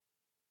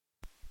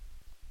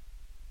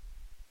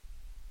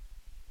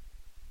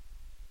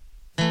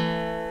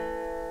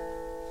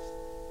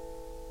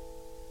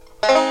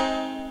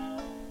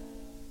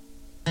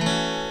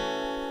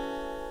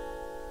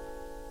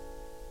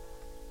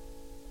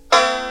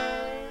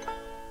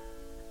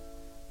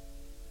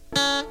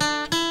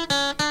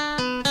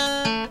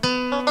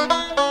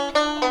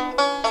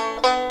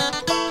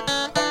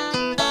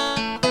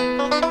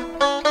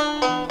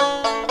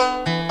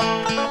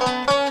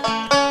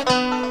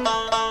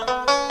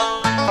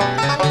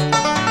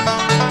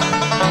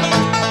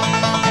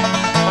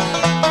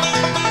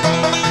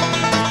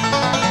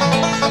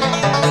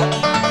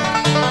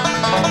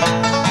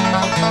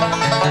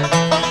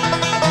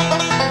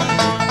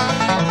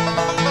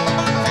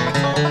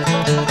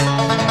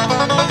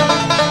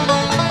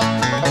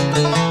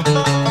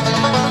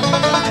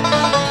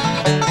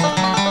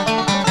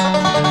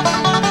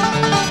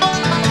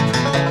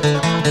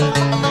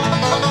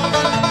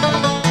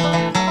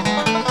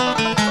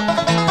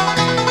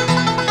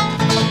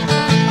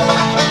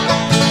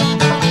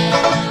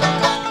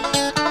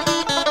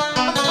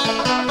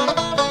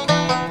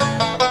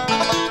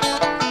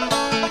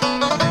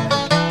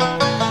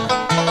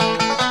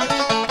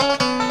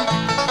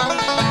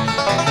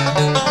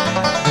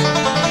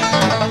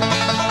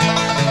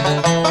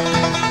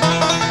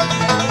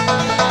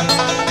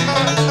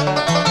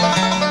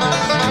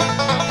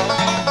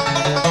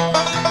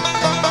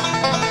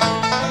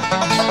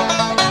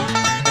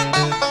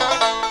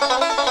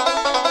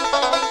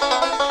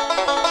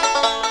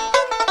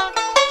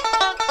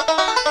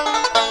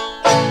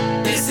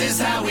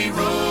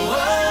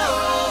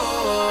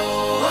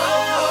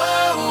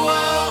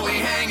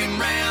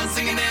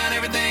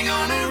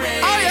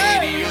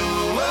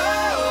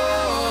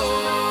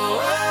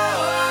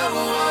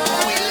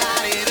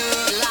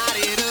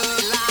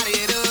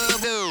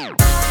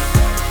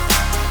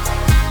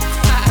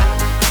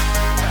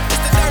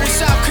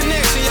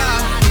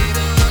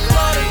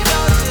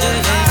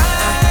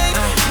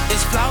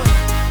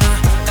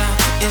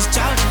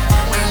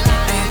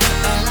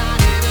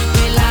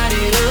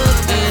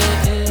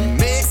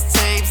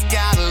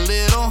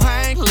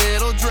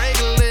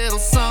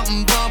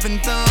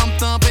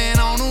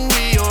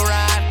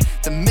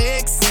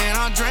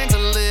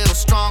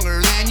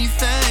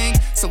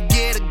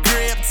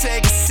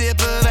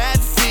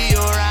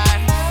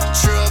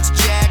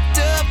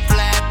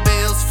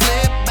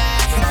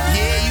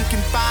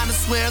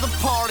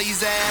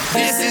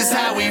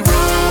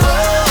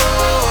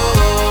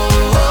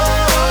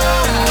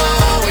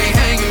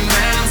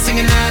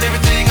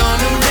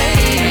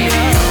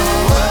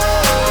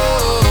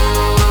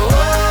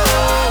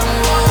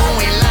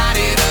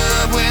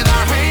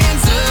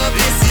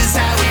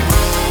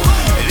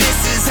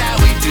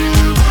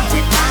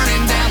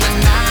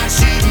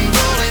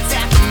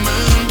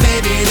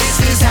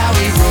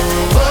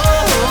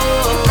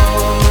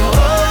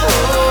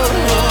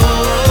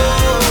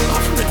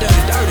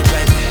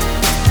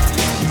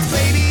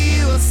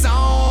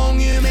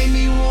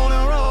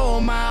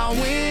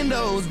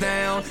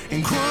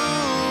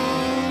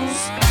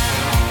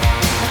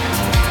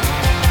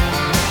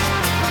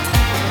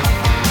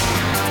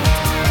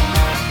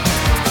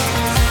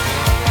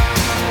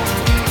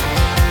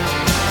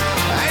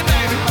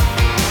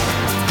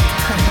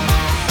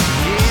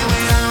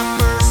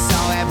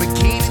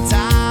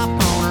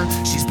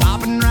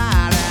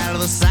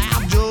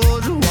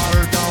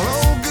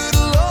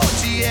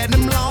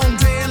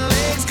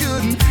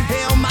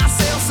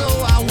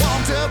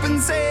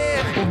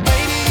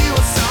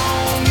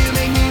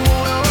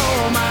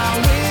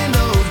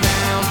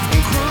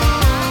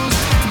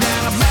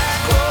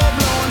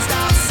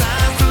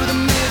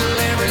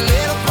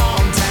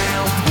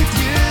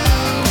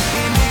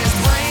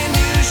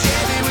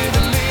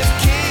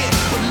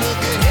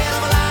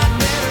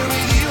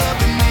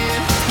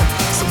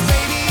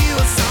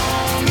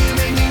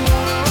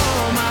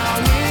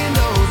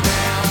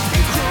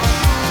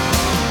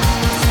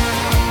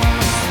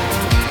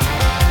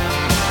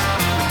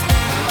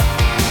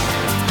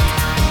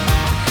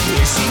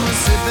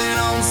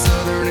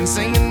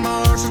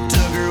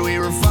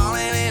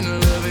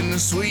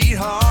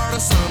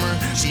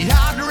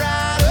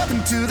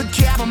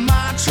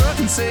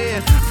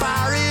said,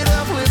 fire it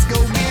up, let's go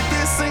get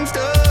this thing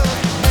stuck.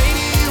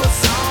 Baby, you a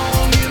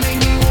song, you make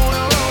me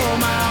wanna roll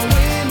my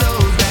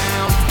windows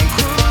down and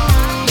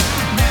cruise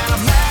down a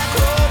back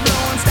road,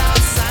 blowing stop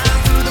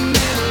signs through the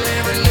middle of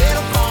every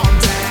little farm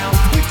town.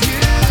 With you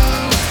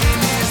in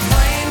this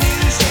brand new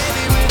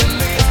Chevy with a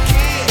lift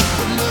kit,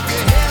 would look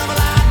a hell of a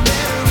lot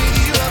better with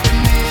you up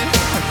in it.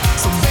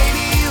 So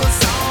baby, you a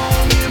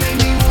song, you make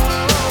me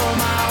wanna roll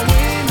my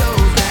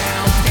windows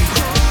down and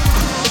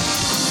cruise.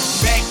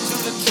 Back to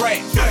the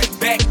track,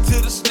 back to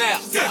the snap.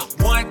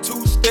 1,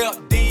 2 step,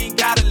 then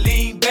gotta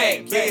lean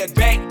back. Yeah,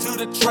 back to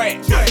the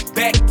track,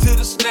 back to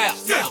the snap.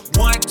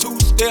 1, 2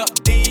 step,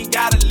 then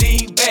gotta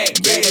lean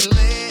back. Baby,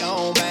 lay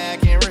on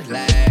back and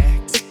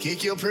relax.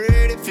 Kick your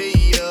pretty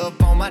feet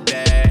up on my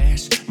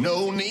dash.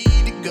 No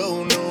need to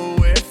go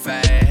nowhere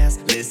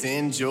fast. Let's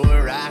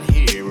enjoy right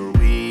here where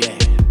we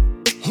at.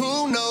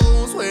 Who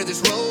knows where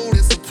this road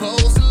is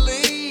supposed to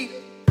lead?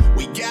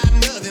 We got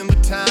nothing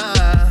but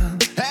time.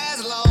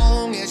 As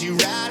long as you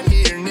right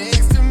here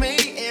next to me.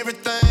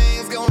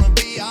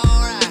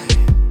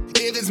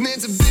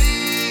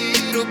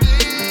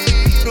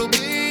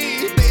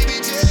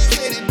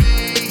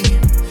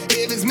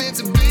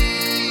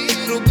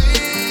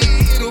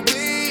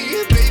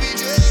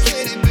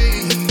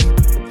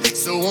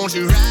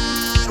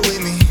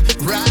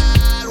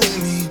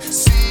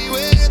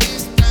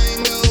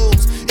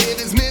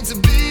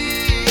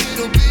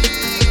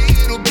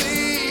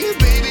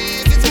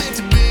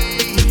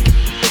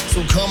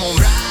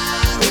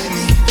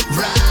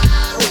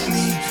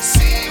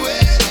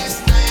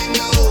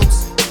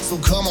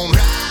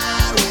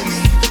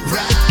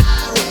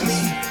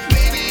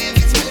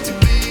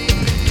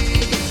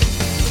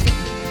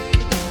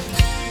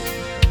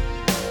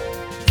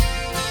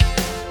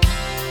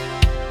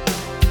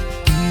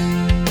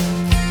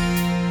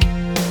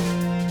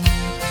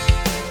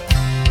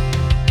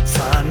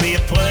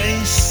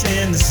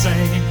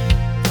 sand.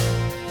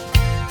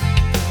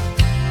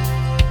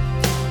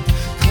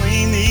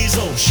 Clean these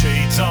old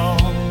shades off.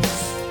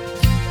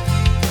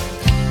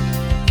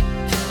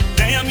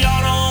 Damn,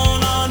 y'all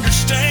don't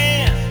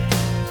understand.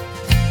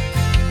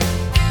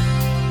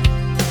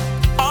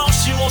 All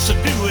she wants to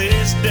do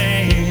is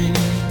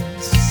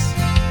dance.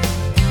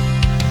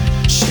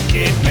 She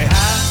get me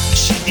high,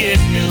 she get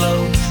me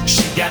low.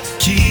 She got the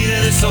key to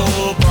this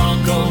old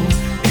Bronco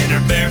in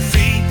her bare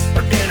feet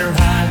or in her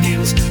high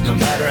heels. No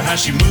matter how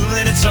she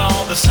moving, it's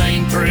all the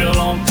same thrill.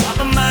 On top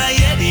of my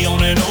Yeti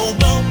on an old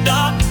boat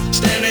dock,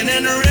 standing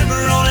in the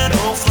river on that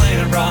old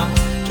flat rock.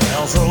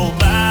 Clouds roll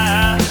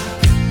by,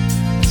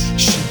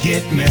 she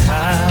get me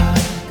high.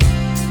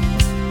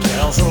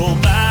 Clouds roll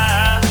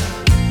by,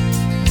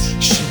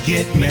 she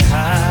get me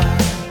high.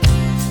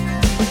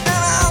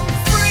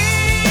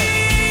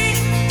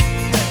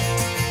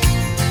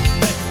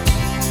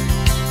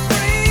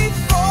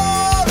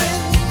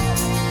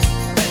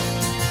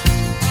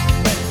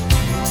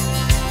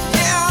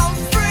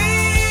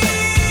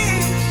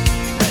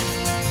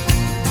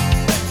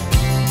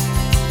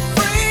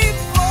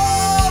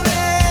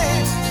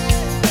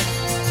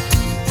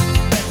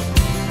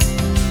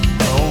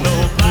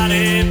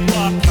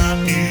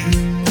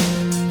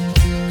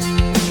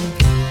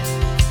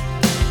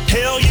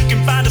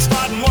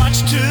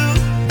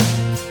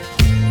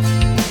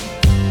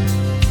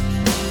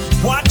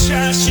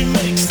 She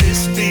makes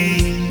this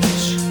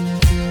speech,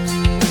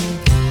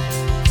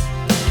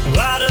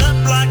 light up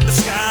like the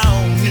sky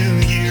on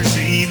New Year's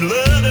Eve.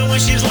 Love it when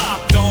she's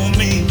locked on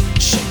me.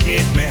 She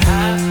get me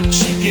high,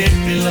 she get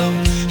me low.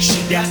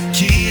 She got the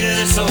key to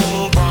this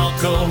old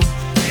Bronco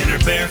in her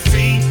bare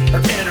feet or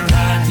in her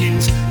high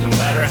heels. No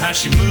matter how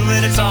she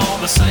moving, it's all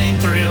the same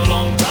thrill.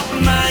 On top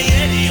of my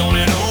Yeti on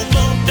an old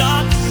boat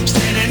dock,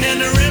 standing in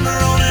the river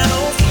on that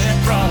old flat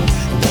rock.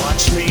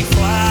 Watch me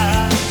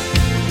fly,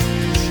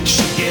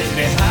 get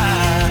me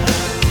high.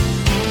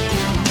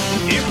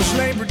 It was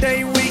Labor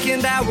Day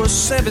weekend, I was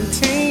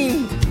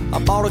 17. I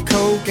bought a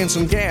Coke and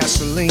some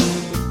gasoline,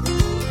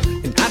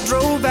 and I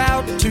drove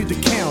out to the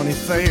county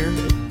fair.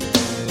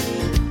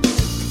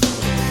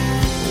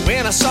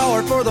 When I saw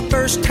her for the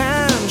first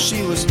time,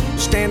 she was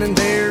standing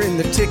there in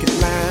the ticket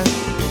line,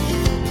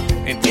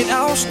 and it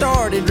all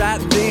started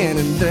right then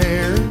and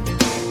there.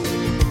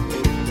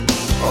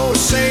 Oh,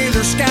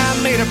 sailor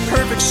sky made a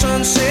perfect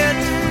sunset,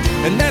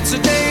 and that's a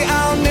day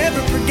I'll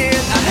never forget.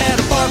 I had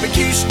a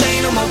barbecue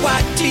stain on my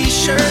white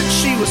t-shirt.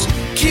 She was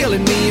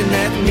killing me in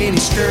that mini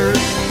skirt,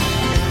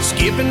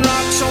 skipping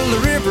rocks on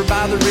the river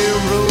by the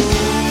railroad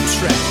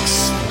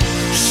tracks.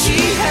 She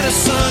had a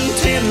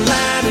suntan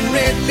line and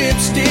red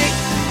lipstick.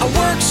 I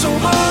worked so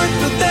hard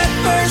for that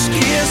first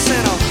kiss,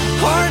 and a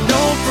heart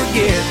don't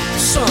forget,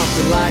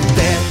 something like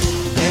that.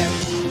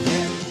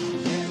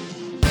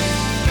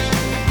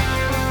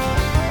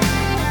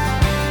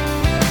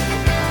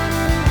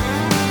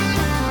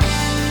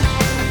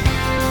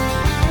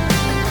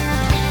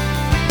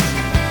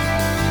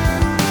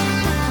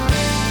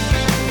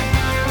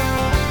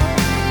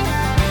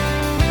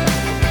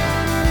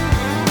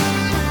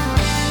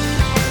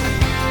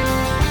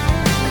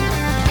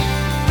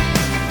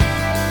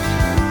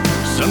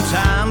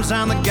 Sometimes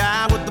I'm the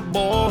guy with the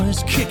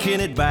boys kicking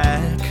it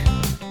back,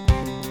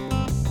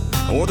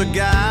 or the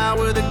guy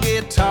with a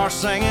guitar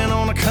singing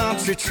on a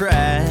country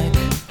track.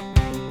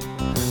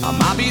 I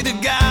might be the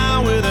guy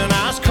with an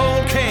ice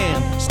cold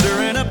can,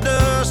 stirring up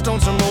dust on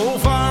some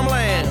old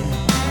farmland.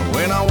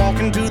 When I walk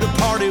into the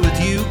party with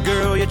you,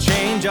 girl, you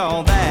change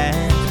all that.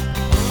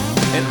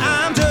 And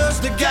I'm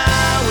just the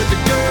guy with the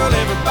girl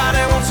everybody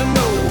wants to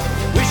know,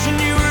 wishing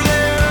you were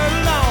there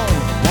alone,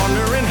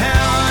 wondering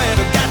how I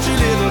ever got your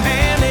little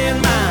hand in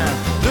mine,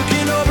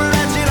 looking over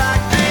at you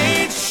like,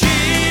 ain't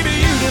she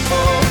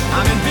beautiful?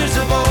 I'm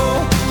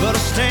invisible, but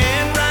I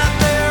stand right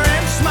there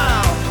and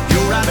smile.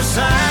 You're right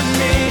beside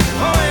me,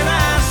 oh, and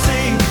I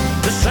see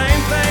the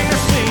same thing I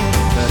see,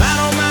 that I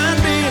don't mind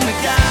being the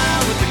guy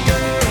with the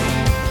girl.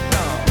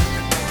 No.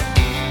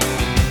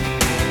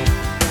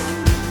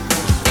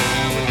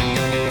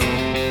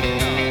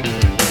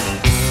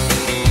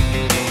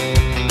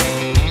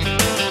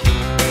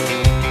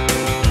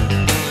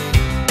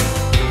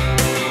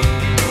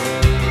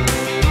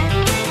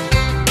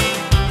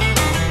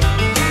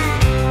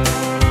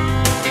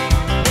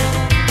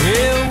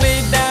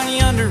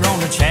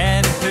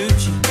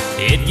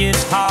 It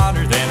gets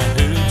hotter than a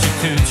hoochie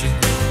coochie.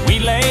 We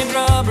laid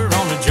rubber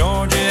on the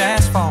Georgia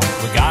asphalt.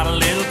 We got a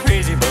little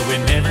crazy, but we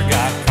never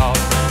got caught.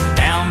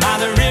 Down by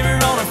the river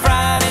on a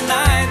Friday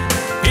night,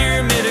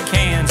 pyramid of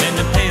cans in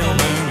the pale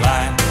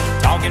moonlight,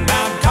 talking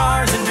about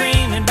cars and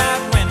dreaming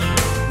about women.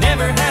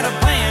 Never had a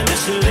plan,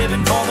 just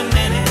living for the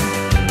minute.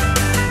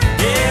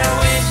 Yeah,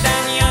 way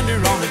down yonder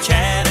on the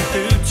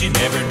Chattahoochee,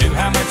 never knew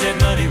how much that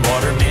muddy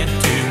water meant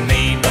to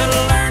me. But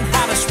I learned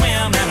how to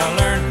swim and I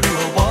learned who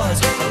I was,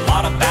 a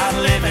lot about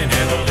living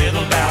in a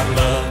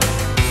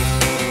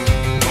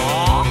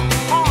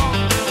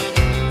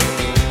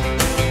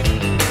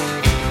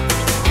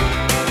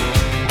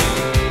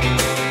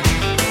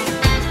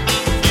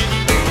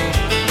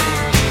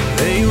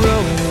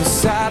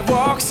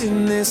walks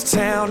in this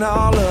town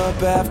all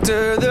up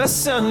after the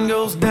sun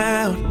goes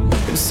down,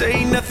 and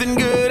say nothing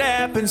good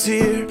happens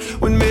here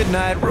when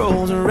midnight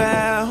rolls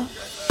around.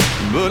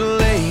 But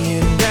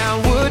laying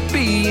down would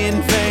be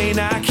in vain.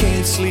 I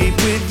can't sleep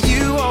with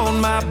you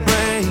on my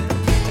brain,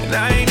 and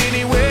I ain't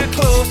anywhere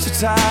close to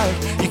tired.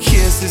 Your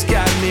kiss has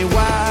got me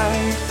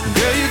wired.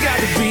 Girl, you got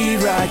the beat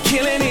right,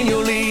 killing in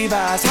your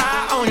Levi's.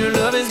 High on your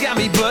love has got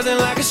me buzzing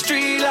like a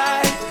street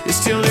light. It's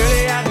still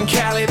early out in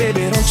Cali,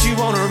 baby, don't you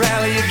wanna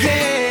rally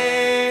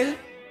again?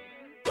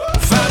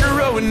 Find a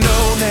road with no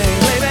name,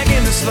 lay back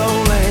in the slow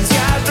lane.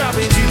 Skies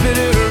dropping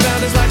Jupiter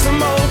around us like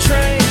some old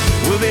train.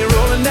 We'll be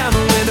rolling down the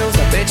windows,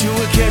 I bet you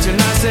would catch a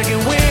nice second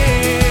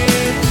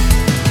wind.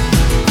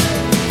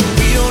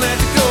 We don't have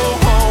to go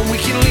home, we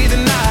can leave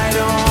the night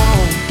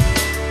on.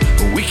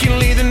 We can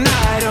leave the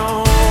night on.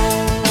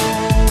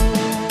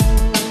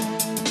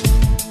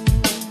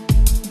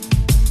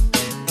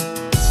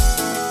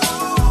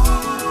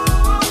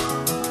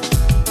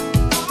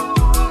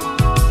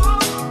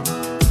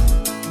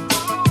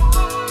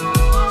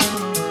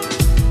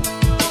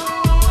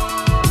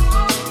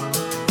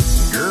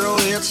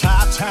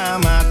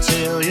 Time I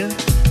tell you,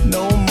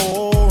 no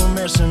more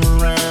messing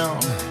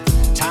around.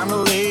 Time to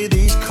lay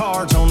these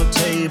cards on the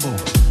table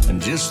and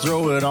just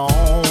throw it on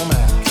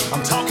out.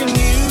 I'm talking you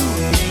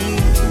and me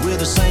with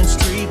the same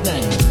street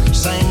name,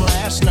 same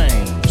last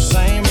name,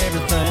 same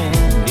everything.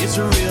 It's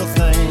a real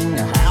thing,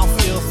 a how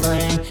feel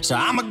thing. So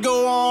I'ma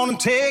go on and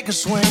take a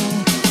swing.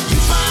 You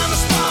find a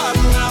spot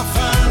and I'll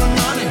find the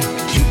money.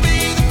 You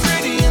be the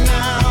pretty and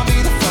I'll be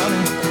the funny.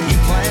 You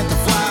plant the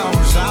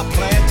flowers, I'll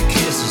plant the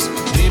kisses.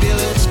 Baby,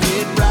 let's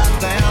get right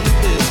down to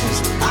business.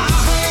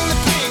 I'll hang the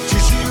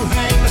pictures, you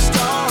hang the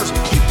stars.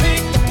 You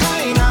pick the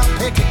paint, I'll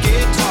pick a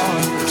guitar.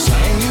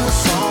 Sing you a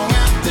song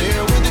out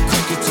there with the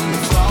crickets and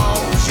the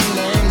frogs. You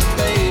name the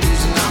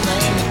babies and I'll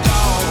name the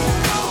dog.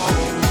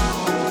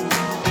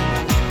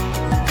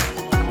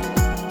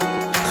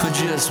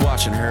 Just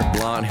watching her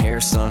blonde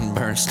hair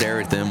sunburn, stare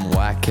at them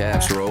white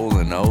caps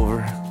rolling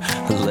over.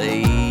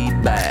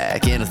 Laid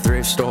back in a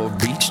thrift store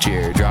beach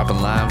chair,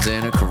 dropping limes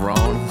in a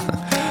Corona.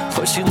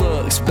 But she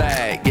looks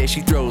back, yeah,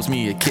 she throws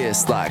me a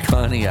kiss like,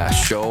 honey, I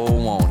sure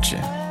want you.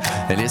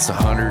 And it's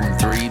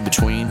 103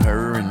 between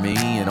her and me,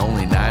 and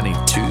only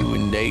 92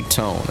 in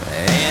Daytona.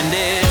 And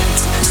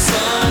it's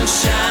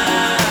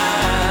sunshine,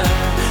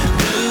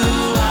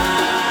 blue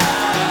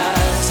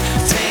eyes,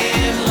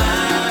 tan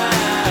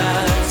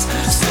lines,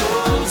 so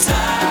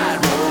tight,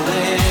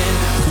 rolling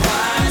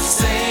white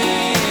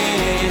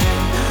sand,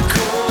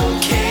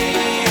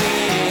 cocaine,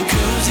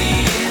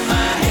 koozie in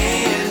my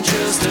hand,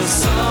 just a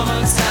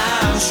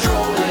summertime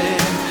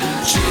strolling,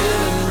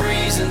 chillin',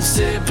 breezing,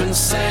 sipping,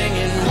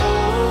 singing,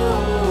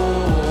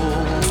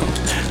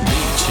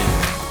 beaching.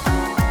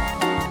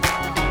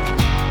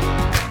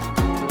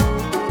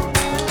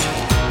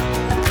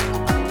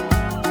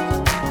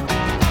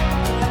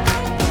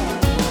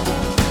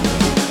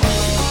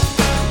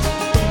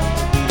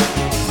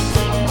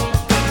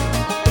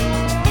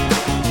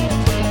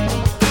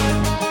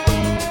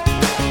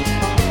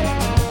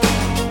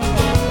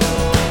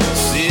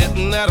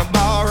 Sitting at a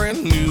bar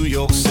in New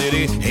York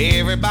City,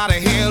 everybody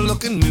here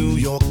looking New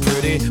York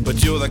pretty,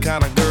 but you're the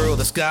kind of girl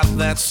that's got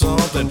that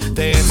something,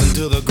 dancing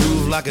to the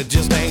groove like it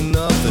just ain't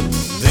nothing.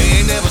 They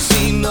ain't never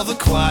seen nothing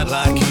quite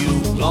like you.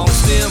 Long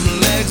stem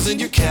legs and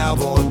your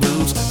cowboy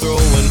boots,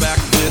 throwing back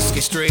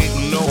whiskey straight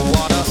and no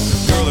water.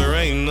 Girl, there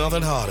ain't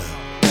nothing harder.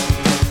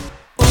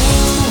 Ooh,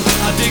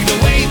 I dig the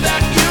way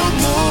that you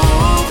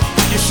move.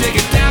 You shake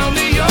it down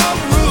to your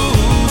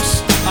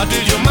roots. Or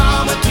did your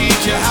mama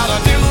teach you how to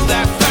do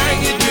that thing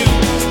you do?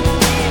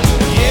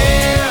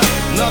 Yeah,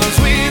 nothing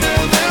sweeter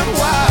than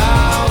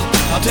wild.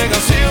 I'll take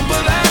a sip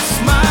of that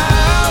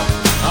smile.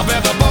 I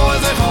bet the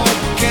boys at home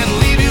can't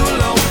leave you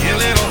alone, you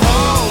little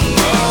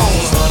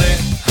homegrown honey,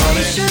 honey,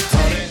 We should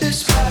honey. take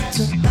this back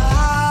to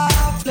my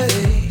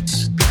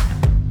place.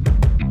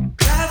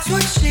 That's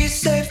what she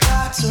said,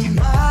 back to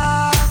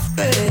my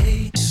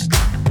face.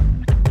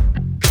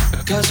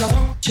 Cause I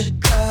want you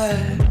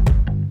bad.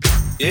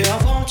 Yeah, I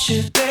want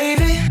you,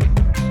 baby.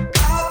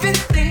 I've been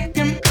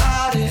thinking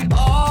about it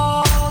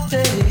all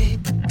day,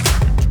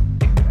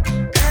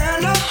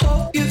 and I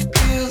hope you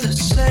feel the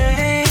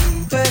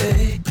same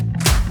way.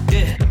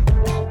 Yeah,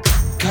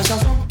 cause I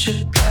want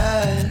you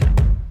bad.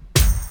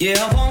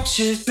 Yeah, I want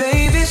you,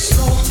 baby.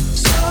 Slow,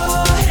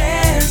 slow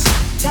hands,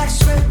 like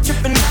sweat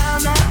dripping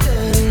down my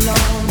dirty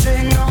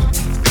laundry. No,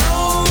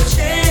 no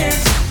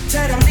chance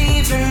that I'm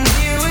leaving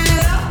here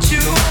without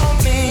you on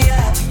me.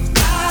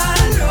 I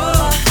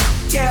know,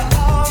 yeah, I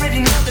already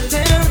know that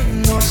there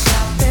ain't no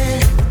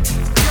stopping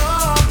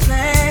your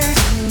plans.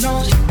 No,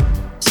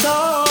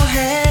 slow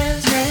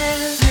hands,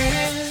 hands,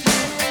 hands.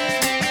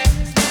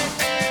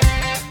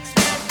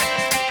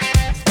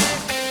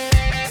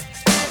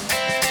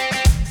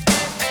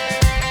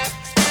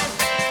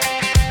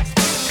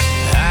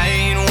 I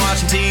ain't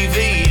watching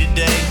TV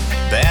today.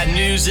 Bad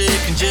music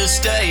can just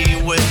stay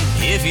away.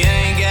 If you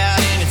ain't got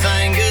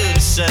anything good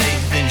to say,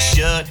 then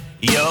shut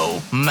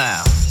your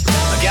mouth.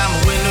 I got my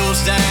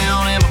windows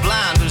down and my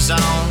blinders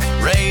on.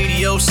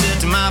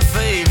 my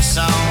favorite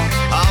song.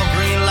 All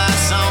green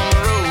lights on the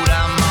road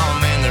I'm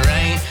on, man, there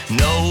ain't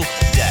no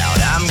doubt.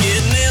 I'm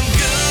getting them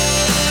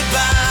good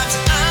vibes.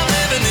 I'm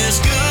living this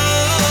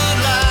good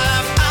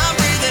life. I'm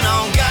breathing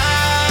on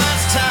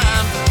God's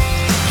time,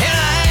 and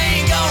I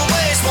ain't gonna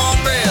waste one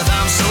breath.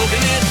 I'm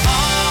soaking it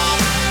all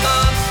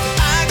up.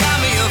 I got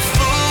me a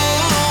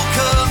full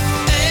cup,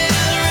 and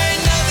there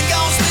ain't nothing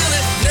gonna spill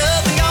it,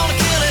 nothing gonna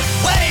kill it.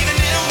 Waving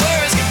them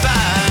words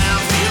goodbye. I'm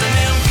feeling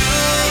them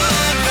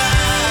good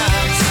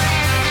vibes.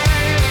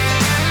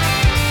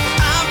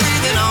 I'm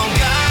breathing on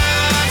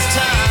God's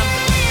time,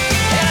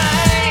 and I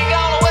ain't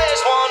gonna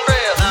waste one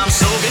breath. I'm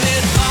soaking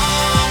it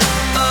all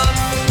up.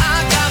 I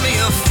got me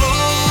a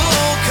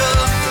full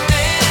cup,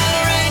 and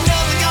there ain't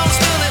nothing gonna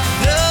spill it,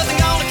 nothing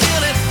gonna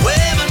kill it.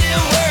 Waving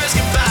them words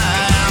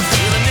goodbye. I'm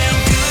feeling them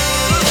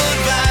good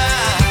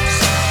vibes.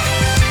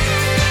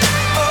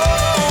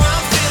 Oh,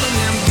 I'm feeling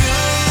them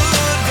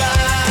good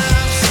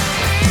vibes.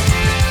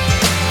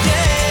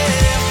 Yeah.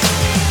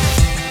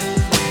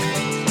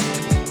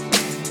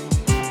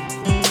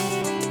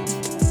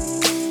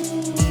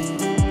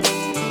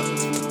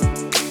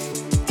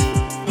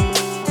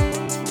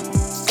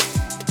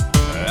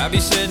 I be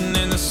sitting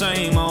in the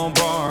same old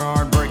bar,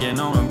 heartbreaking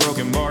on a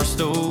broken bar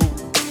stool.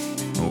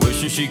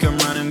 Wishing she come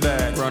running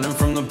back, running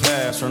from the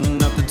past,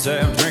 running up the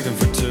tab, drinking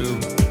for two.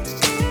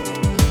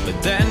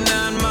 But that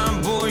night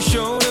my boy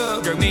showed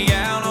up, drug me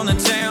out on the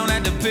town,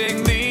 had to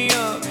pick me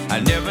up. I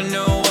never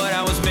know what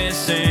I was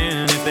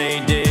missing if they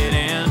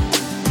didn't,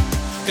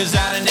 'cause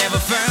I'd have never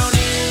found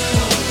you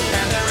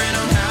at that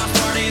random house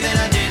party that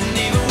I didn't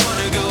even want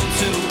to go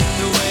to.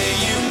 The way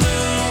you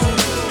move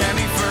had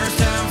me first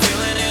time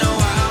feeling in a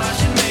while I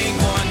should make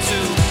one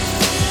too.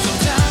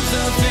 Sometimes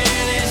the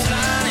finish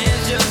line is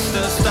just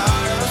the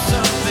start of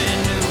something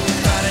new.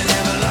 If I'd have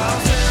never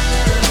lost her,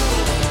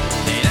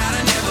 then I'd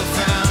have never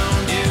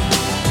found you.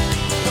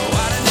 No,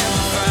 I'd have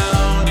never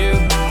found you.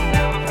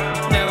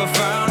 Never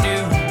found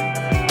you.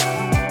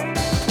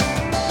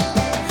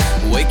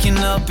 Waking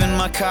up in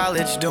my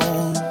college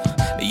dorm,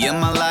 yeah,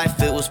 my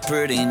life, it was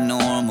pretty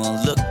normal.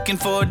 Looking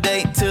for a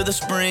date to the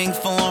spring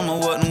form, I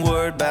wasn't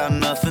worried about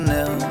nothing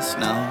else,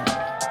 no.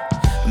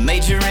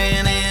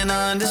 Majoring in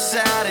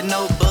undecided,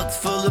 notebook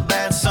full of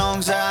bad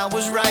songs I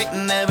was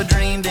writing. Never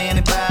dreamed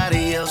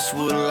anybody else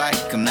would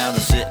like them. Now they're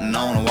sitting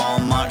on a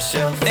Walmart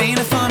shelf. Ain't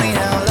it funny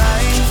how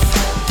life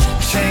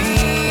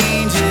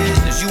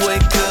changes? You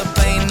wake up,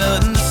 ain't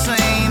nothing the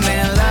same,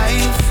 and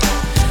life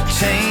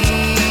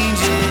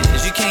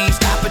changes. You can't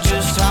stop it,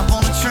 just hop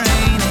on the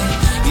train,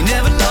 and you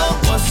never know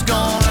what's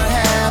gonna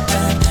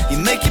happen. You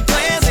make your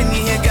plans and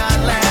you hear God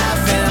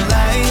laughing.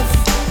 Life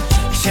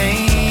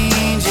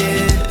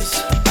changes,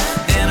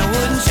 and I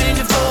wouldn't change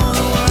it for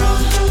the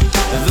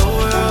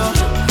world,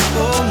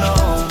 oh no.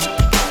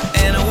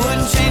 And I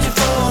wouldn't change it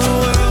for the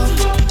world,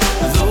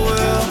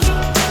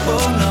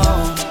 oh no.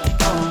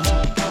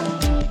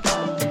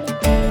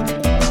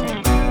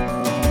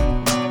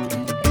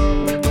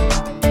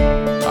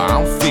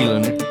 I'm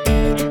feeling it.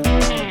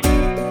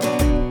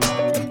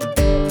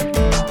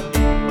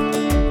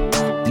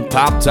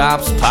 Pop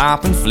tops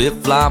popping, flip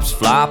flops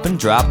flopping,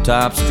 drop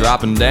tops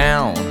dropping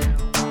down.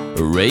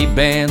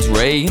 Ray-Bans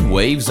raying,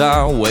 waves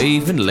are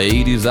waving,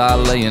 ladies are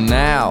laying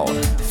out,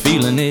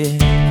 feeling it.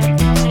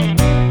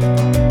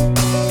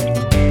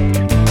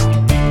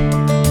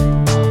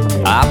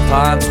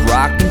 iPods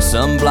rocking,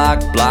 sunblock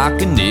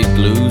blocking,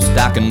 igloos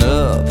stocking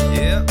up.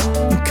 Yeah.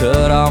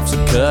 Cut-offs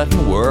are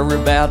cutting, worry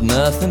about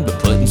nothing but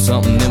putting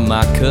something in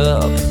my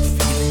cup.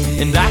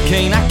 And I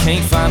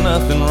can't find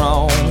nothing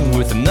wrong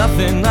with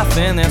nothing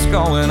that's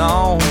going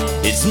on.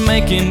 It's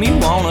making me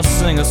wanna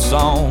sing a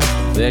song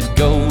that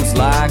goes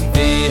like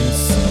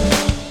this.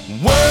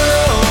 Whoa,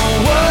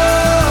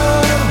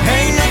 whoa,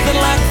 ain't nothing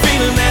like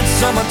feeling that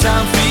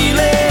summertime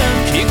feeling.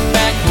 Kick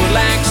back,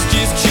 relax,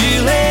 just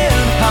chillin'.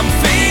 I'm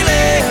feeling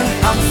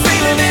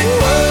it.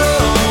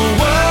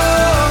 Whoa,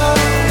 whoa,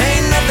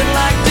 ain't nothing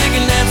like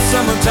digging that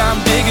summertime,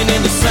 digging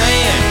in the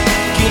sand,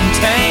 getting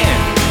tan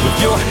with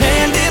your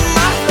hand in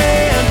my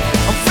hand.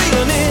 I'm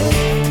feeling it.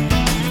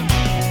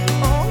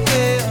 Oh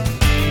yeah,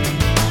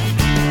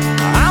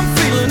 I'm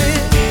feeling it.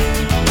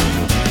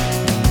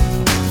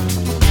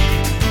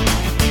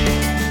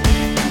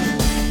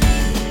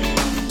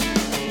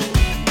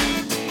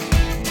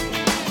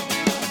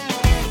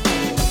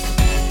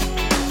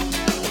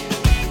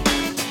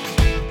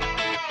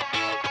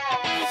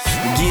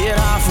 Get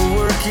off of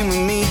work and we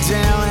meet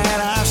down at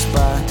our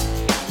spot.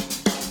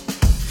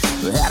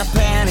 We had a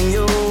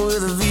patio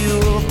with a view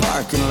of a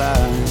parking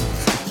lot.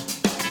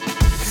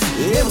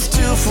 It was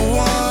 2 for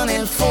 $1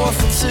 and 4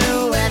 for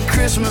 $2. Had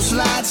Christmas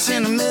lights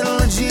in the middle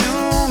of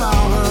June,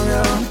 all hung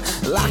up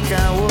like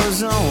I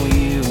was on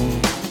you.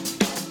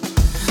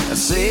 I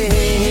say,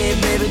 hey,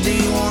 baby, do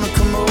you wanna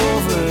come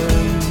over?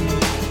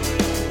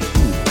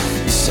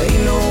 You say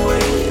no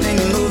way, then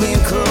you move in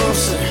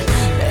closer.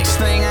 Next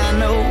thing I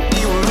know,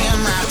 you were in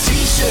my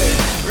t-shirt,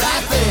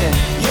 right there,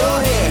 your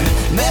hair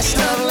messed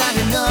up like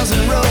a Guns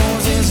N'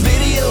 Roses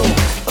video.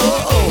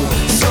 Oh,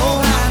 so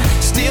hot,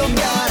 still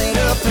got it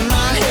up in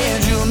my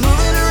head. You were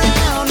moving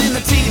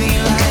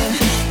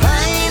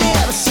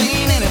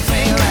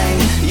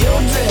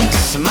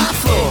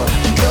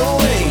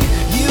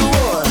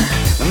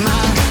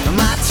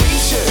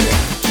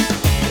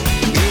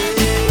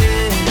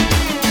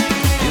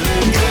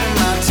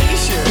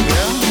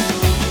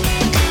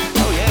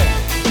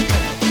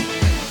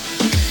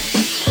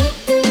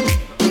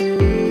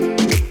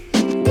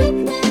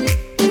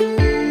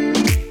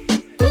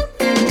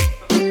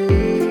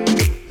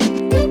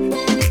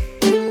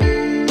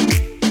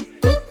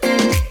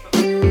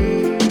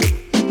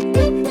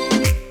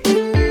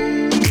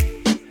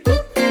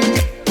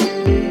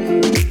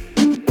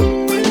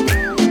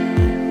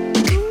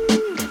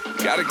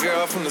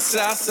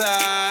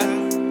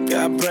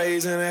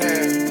in the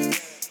air.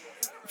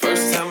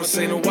 First time I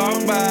seen her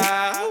walk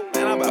by,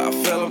 and I about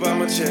fell up out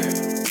my chair.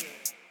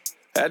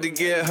 Had to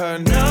get her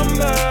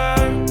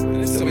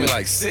number. It took me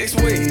like 6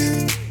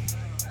 weeks.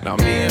 Now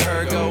me and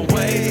her go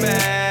way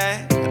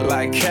back,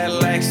 like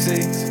Cadillac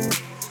seats.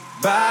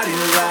 Body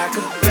like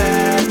a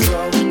back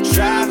road,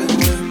 driving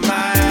with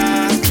my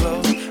eyes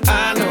closed.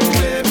 I know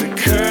every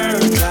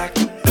curve like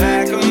the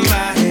back of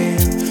my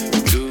hand.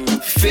 Do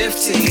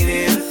 15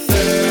 and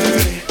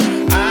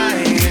 30, I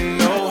ain't in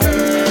no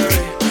hurry.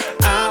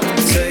 I'ma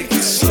take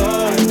it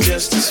slow,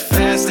 just as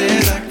fast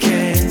as I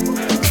can.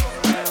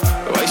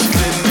 The way she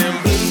fit in them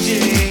blue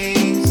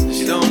jeans,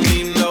 she don't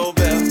need no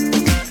belt,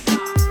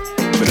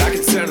 but I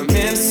can turn them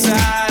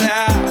inside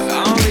out.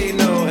 I don't need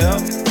no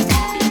help.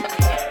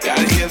 Got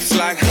hips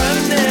like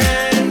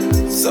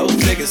honey, so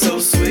thick and so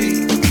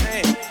sweet.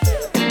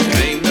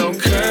 There ain't no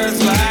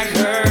curves like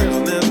hers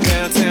on them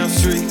downtown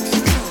streets.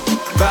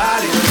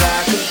 Body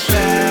like a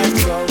back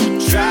road,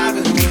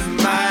 driving with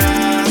my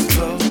eyes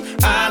closed.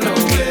 I know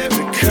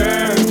every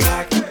curve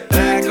like the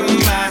back of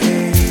my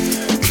hand.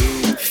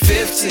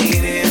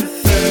 15 and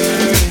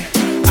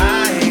 30, I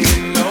ain't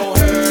in no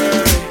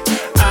hurry.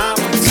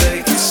 I'ma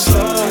take it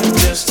slow,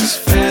 just as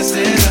fast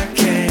as I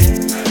can.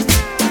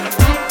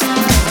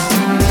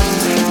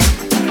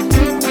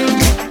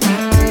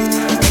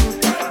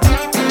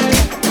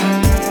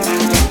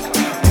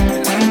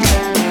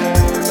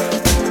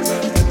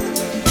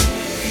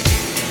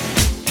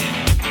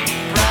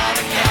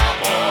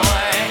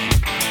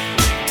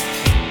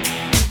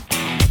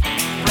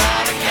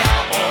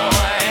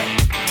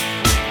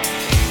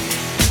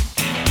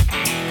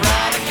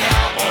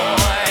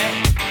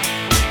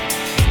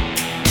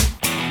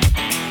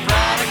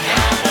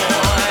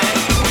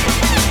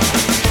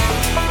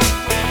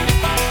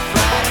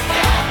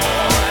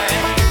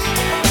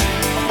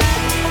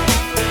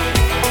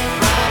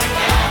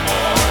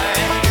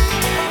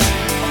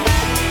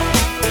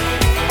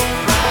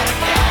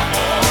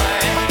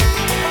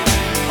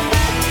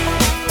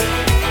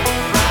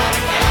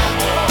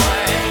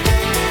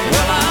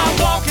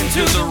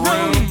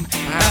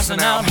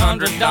 Out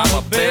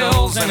 $100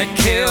 bills, and it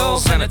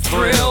kills and it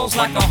thrills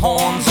like the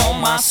horns on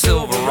my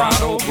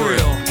Silverado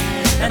grill.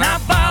 And I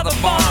buy the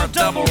bar a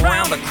double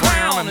round of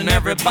Crown, and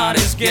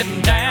everybody's getting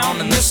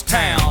down in this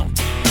town.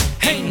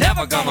 Ain't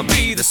never gonna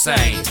be the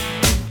same,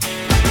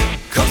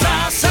 'cause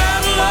I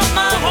saddle up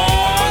my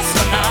horse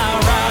and I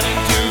ride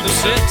into the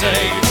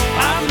city.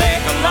 I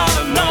make a lot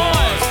of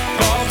noise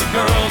 'cause the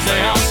girls,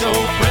 they are so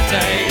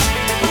pretty.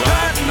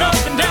 Riding up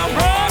and down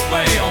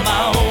Broadway on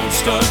my old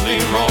stud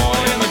Leroy,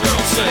 and the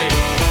girls say,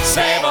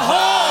 save a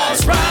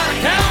horse, ride a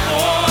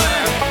cowboy.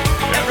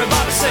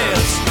 Everybody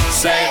says,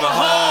 save a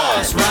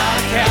horse, ride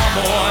a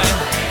cowboy.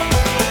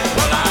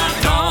 Well, I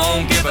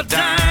don't give a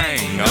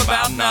dang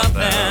about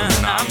nothing.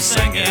 I'm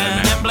singing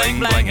and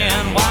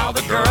bling-blinging while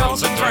the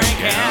girls are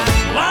drinking.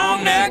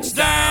 Long necks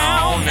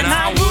down, and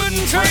I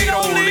wouldn't trade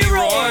old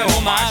Leroy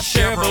or my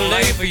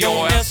Chevrolet for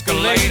your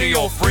Escalade or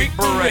your Freak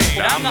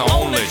Parade. I'm the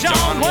only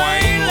John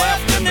Wayne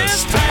left in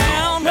this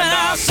town. And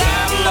I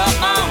saddle up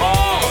my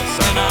horse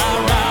and I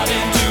ride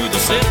into the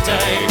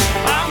city.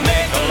 I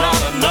make a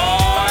lot of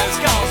noise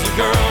 'cause the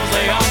girls,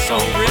 they are so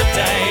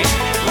pretty.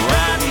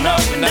 Riding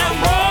up and down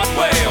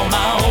Broadway on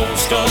my old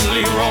stud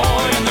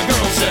Leroy, and the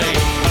girls say,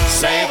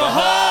 save a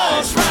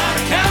horse, ride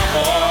a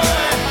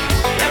cowboy.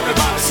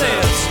 Everybody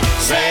says,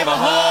 save a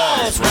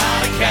horse,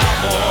 ride a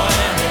cowboy.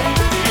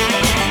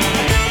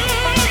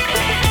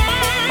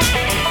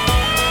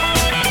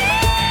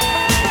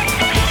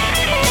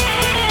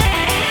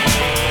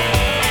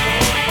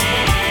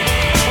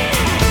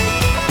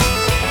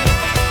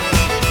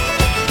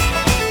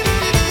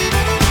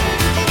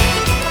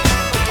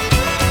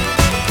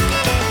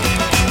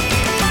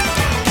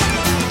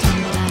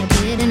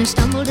 I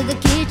stumble to the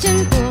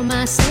kitchen, pour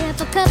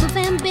myself a cup of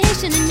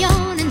ambition, and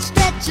yawn and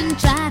stretch and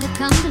try to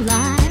come to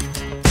life.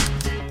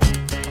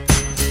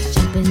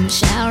 Jump in the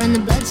shower and the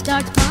blood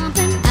starts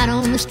pumping. Out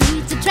on the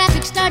streets, the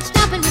traffic starts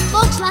stopping with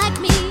folks like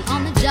me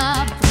on the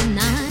job from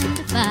 9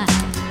 to 5.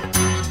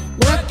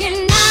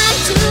 Working 9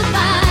 to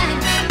 5,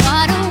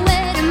 what a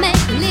way to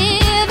make a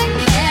living.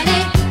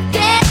 Barely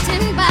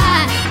getting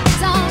by,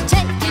 it's all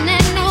taking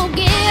and no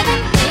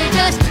giving. They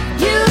just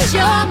use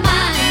your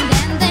mind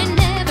and they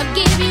never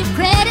give you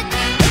credit.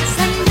 It's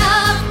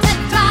enough to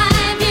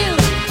drive you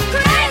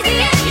crazy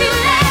if you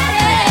let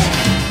it.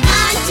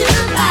 9 to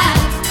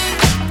 5,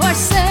 for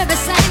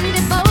service and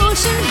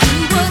devotion.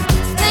 You would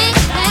think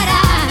that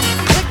I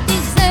would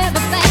deserve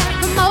a fair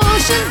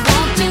promotion.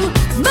 Want to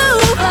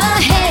move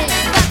ahead,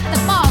 but the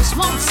boss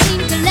won't seem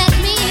to let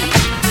me.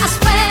 I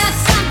swear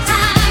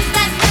sometimes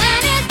that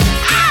man is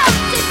out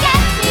to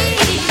get me.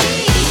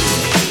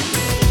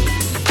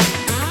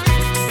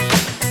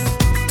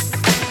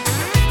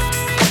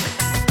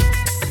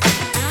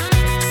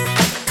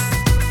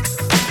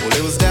 Well,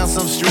 it was down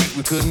some street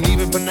we couldn't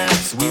even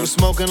pronounce. We were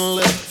smoking a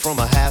lip from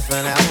a half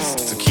an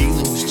ounce.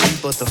 Tequila was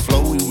cheap, but the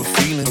flow we were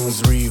feeling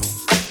was real.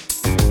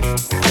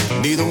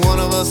 Neither one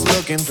of us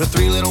looking for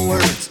three little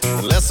words,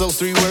 unless those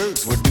three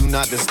words were do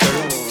not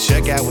disturb.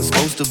 Checkout was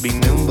supposed to be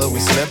noon, but we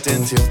slept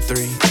until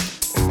 3.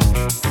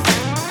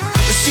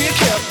 She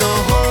kept the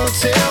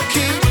hotel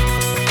key,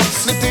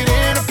 slipped it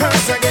in her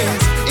purse, I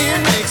guess. It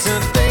makes her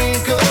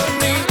think of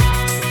me.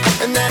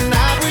 And that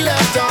night we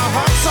left our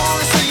hearts on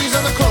the sleeves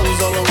and the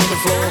clothes all over the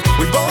floor.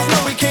 We both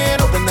know we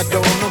can't open that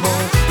door no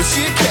more, but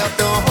she kept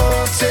the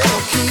hotel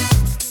key.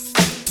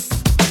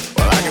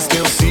 Well, I can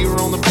still see her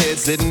on the bed,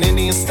 sitting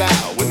Indian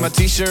style, with my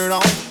t-shirt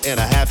on and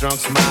a half-drunk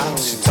smile.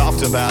 She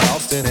talked about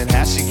Austin and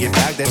how she'd get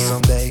back there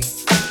someday.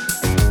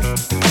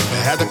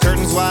 Had the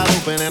curtains wide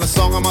open and a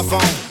song on my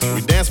phone. We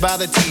danced by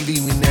the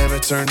TV we never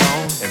turned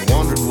on, and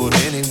wondered would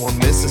anyone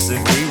miss us if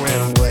we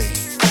ran away.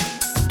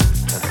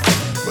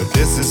 But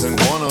this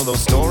isn't one of those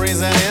stories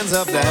that ends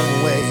up that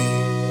way.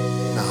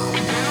 No.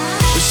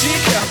 But she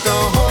kept the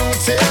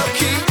hotel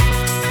key,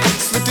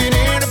 slipped it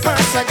in her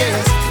purse, I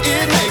guess.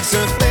 It makes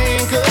her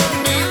think of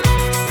me.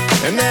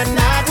 And that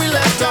night we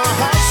left our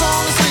hearts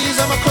on the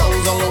sleeves and my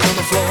clothes all over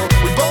the floor.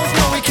 We both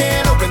know we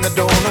can't open the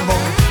door no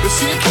more, but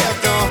she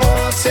kept the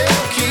hotel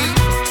key.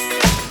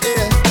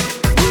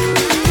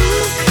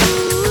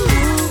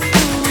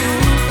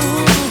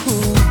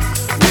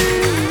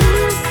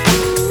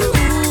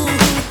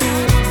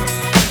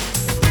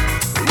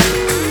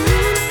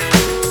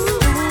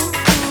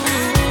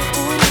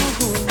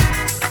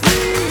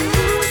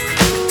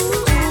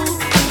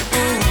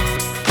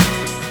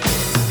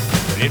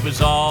 It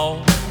was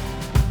all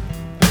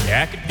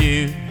I could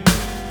do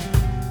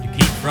to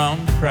keep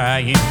from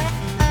crying.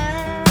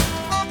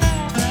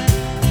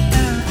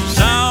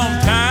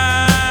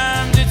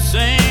 Sometimes it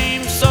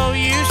seems so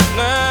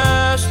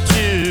useless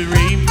to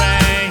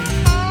remain,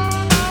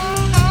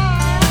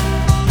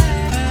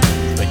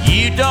 but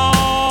you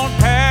don't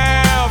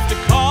have to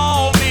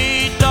call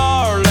me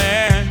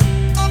darling,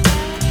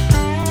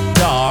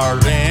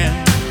 darling.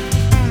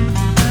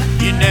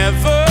 You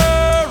never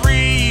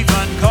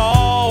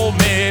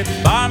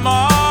by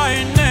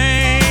my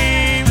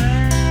name.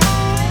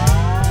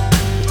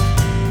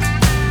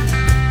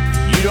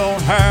 You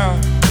don't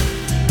have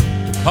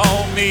to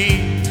call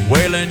me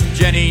Waylon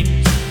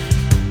Jennings,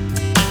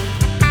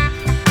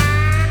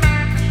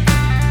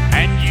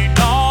 and you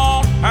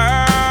don't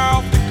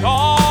have to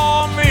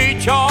call me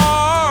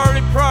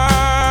Charlie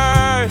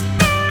Price,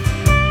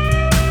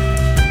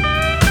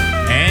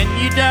 and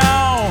you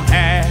don't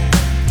have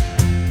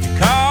to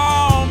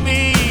call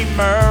me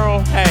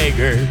Merle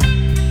Haggard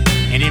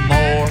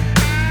anymore.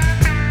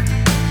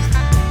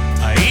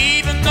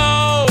 Even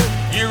though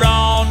you're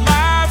on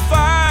my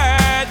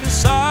fighting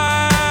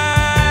side,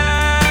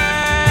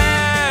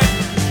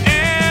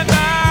 and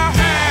I'll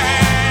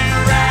hang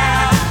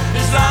around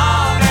as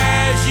long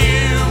as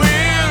you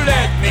will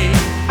let me.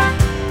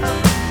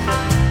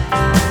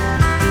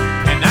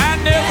 And I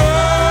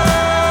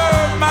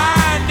never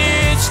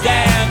minded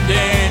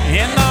standing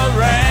in the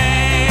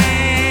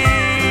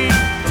rain,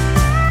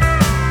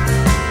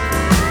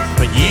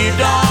 but you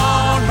don't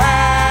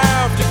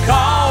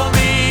call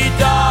me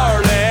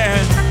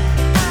darling,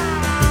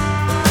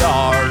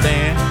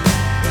 darling.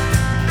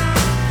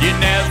 You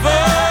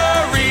never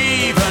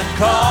even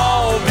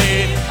call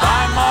me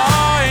by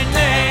my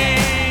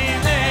name.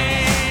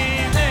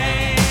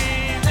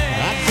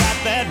 I got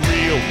that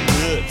real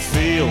good,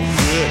 feel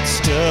good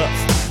stuff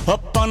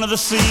up under the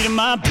seat of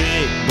my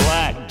big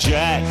black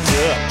jacked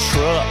up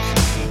truck,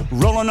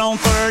 rolling on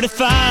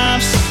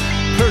 35s,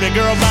 pretty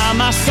girl by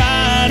my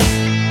side.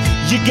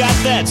 You got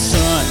that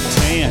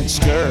suntan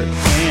skirt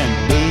and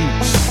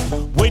boots,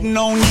 waiting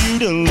on you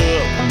to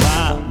look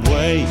my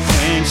way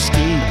and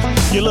scoot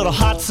your little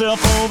hot self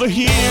over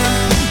here.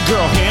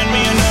 Girl, hand me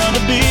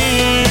another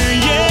beer,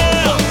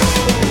 yeah.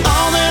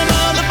 All them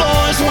other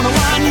boys wanna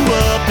line you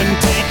up and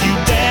take you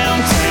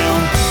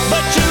downtown,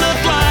 but you look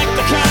like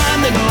the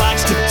kind that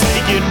likes to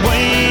take it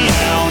way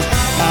out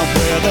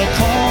where the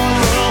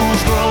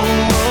cornrows roll,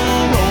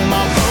 roll, roll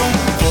my boat,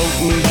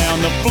 floating down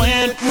the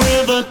Flint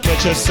River.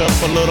 Catch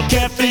yourself a little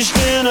catfish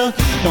dinner.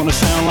 Don't it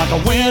sound like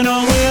a winner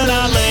when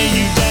I lay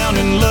you down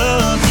and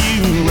love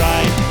you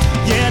right?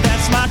 Yeah,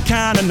 that's my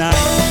kind of night.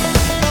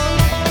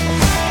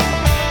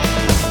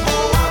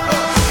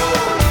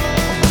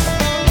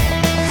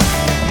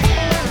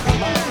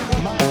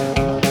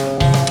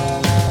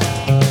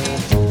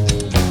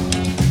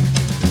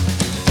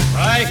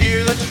 I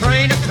hear the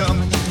train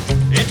a-comin',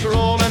 it's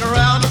rolling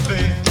around the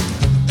bend,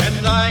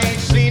 and I ain't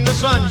seen the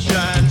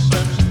sunshine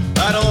since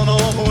I don't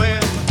know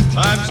when.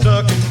 I'm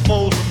stuck in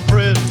Folsom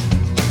Prison,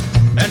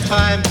 and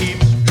time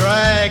keeps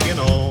dragging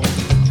on,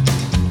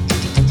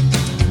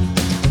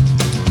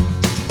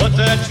 but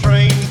that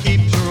train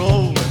keeps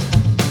rolling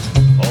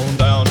on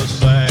down to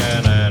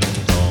San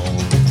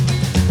Antone.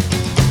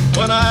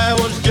 When I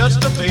was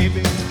just a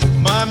baby,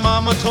 my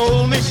mama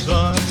told me,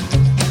 son,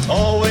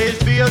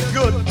 always be a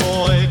good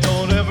boy,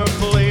 don't ever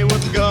play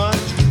with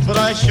guns. But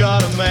I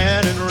shot a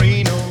man in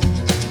Reno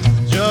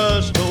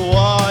just to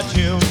watch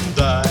him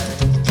die.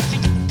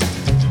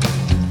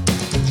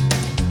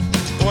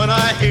 When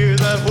I hear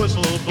that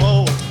whistle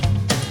blow,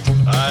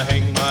 I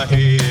hang my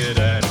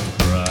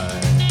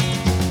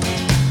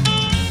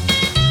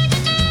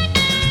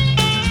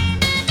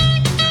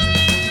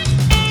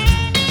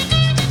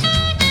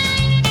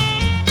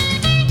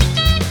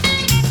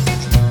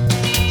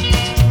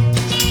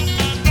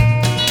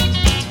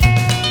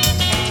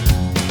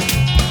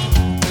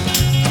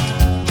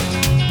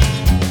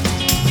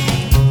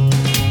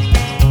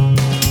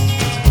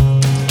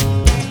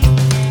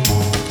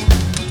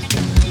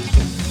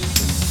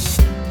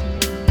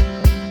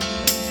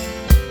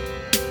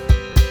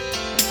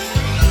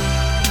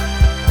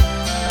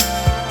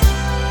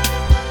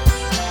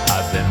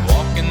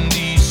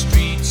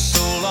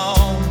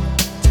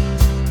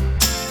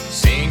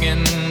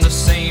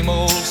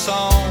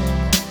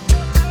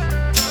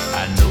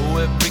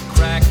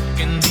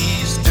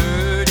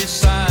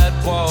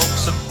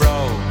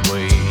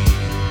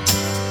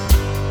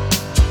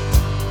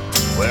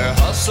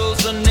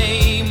hustle's the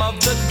name of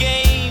the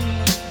game,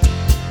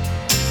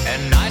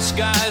 and nice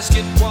guys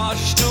get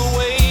washed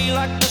away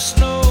like the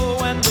snow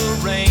and the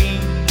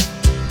rain.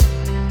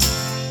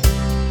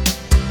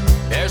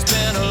 There's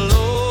been a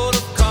load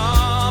of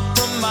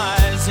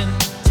compromising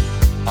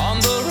on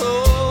the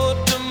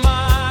road to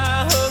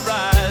my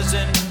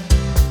horizon,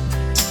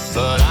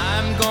 but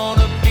I'm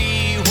gonna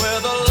be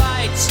where the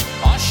lights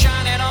are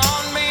shining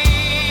on me,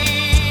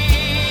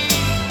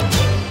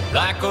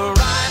 like a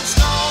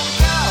rhinestone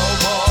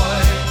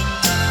cowboy,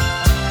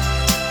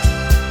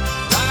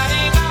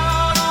 riding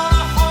out on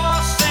a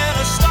horse in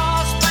a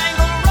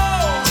star-spangled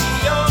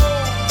rodeo,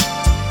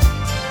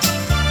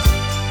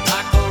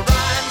 like a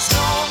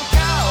rhinestone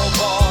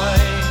cowboy,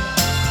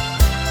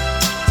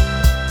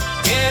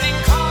 getting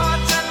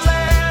cards and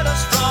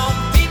letters from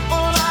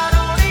people I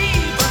don't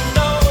even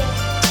know,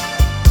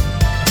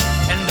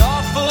 and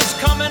offers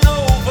coming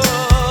over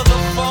the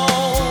phone.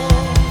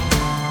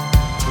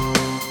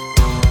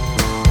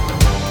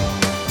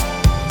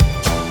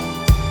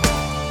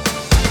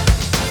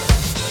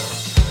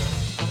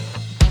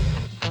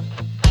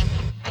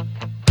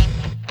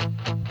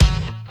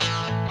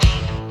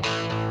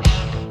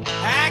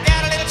 I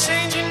got a little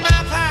change in my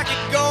pocket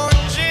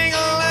going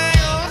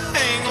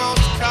jingle-lang-a-lang.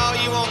 Wants to call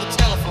you on the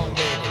telephone,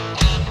 baby.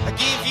 I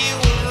give you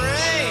a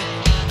ring,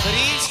 but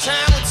each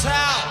time we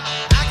talk,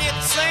 I get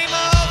the same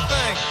old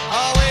thing.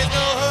 Always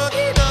no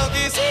hooky, no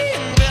kissy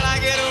until I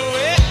get a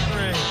wet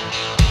ring.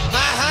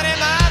 My honey,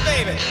 my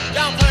baby,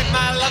 don't put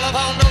my love up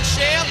on no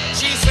shelf.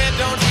 She said,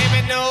 don't hand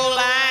me no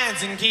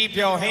lines and keep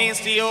your hands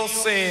to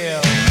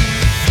yourself.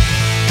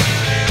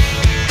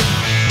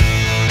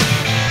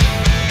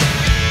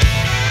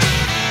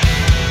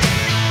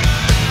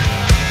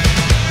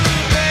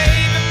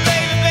 Baby,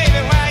 baby, baby,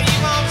 why you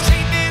want to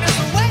treat me this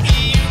way?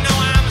 You know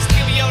I'm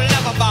still your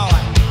lover boy.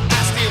 I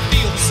still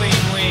feel the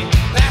same way.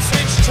 That's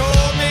when she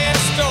told me a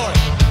story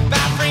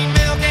about free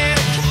milk and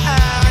a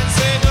cow, and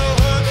said no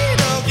hooky,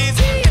 no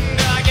kissy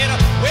until I get a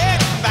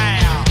wedding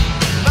vow.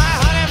 My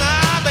honey,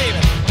 my baby,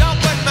 don't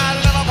put my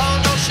love up on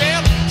no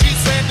shelf. She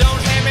said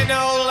don't hand me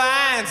no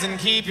lines and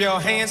keep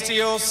your hands to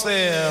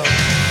yourself.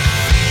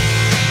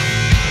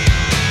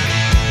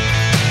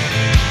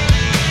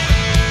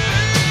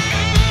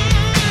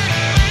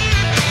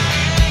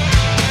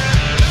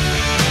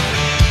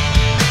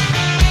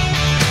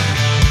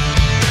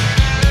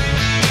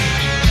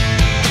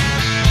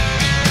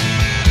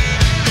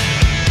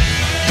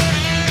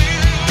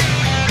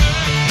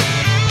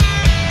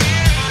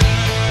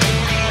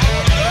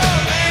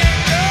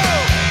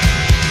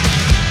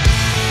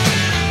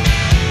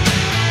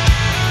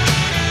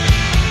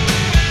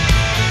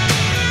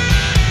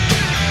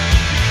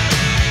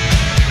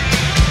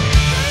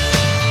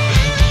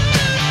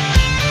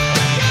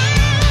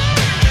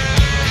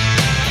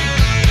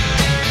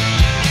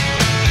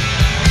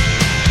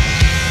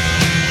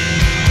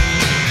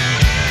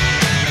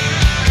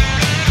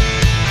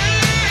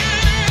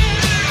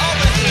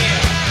 Over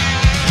here.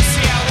 You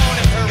see, I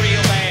wanted her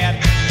real bad,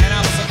 and I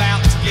was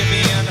about to give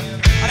in.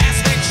 But that's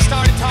when she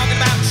started talking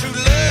about true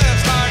love,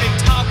 started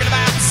talking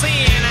about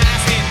sin. I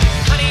said,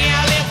 honey,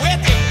 I'll live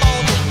with you for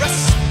the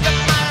rest of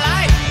my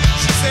life.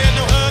 She said,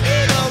 no huggy,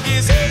 no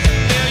kissy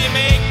until you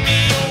make me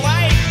your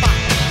wife. My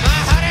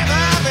honey,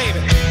 my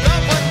baby,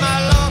 don't put my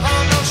love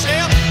on no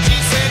shelf. She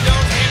said,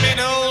 don't hand me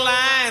no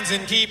lines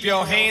and keep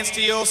your hands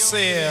to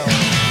yourself.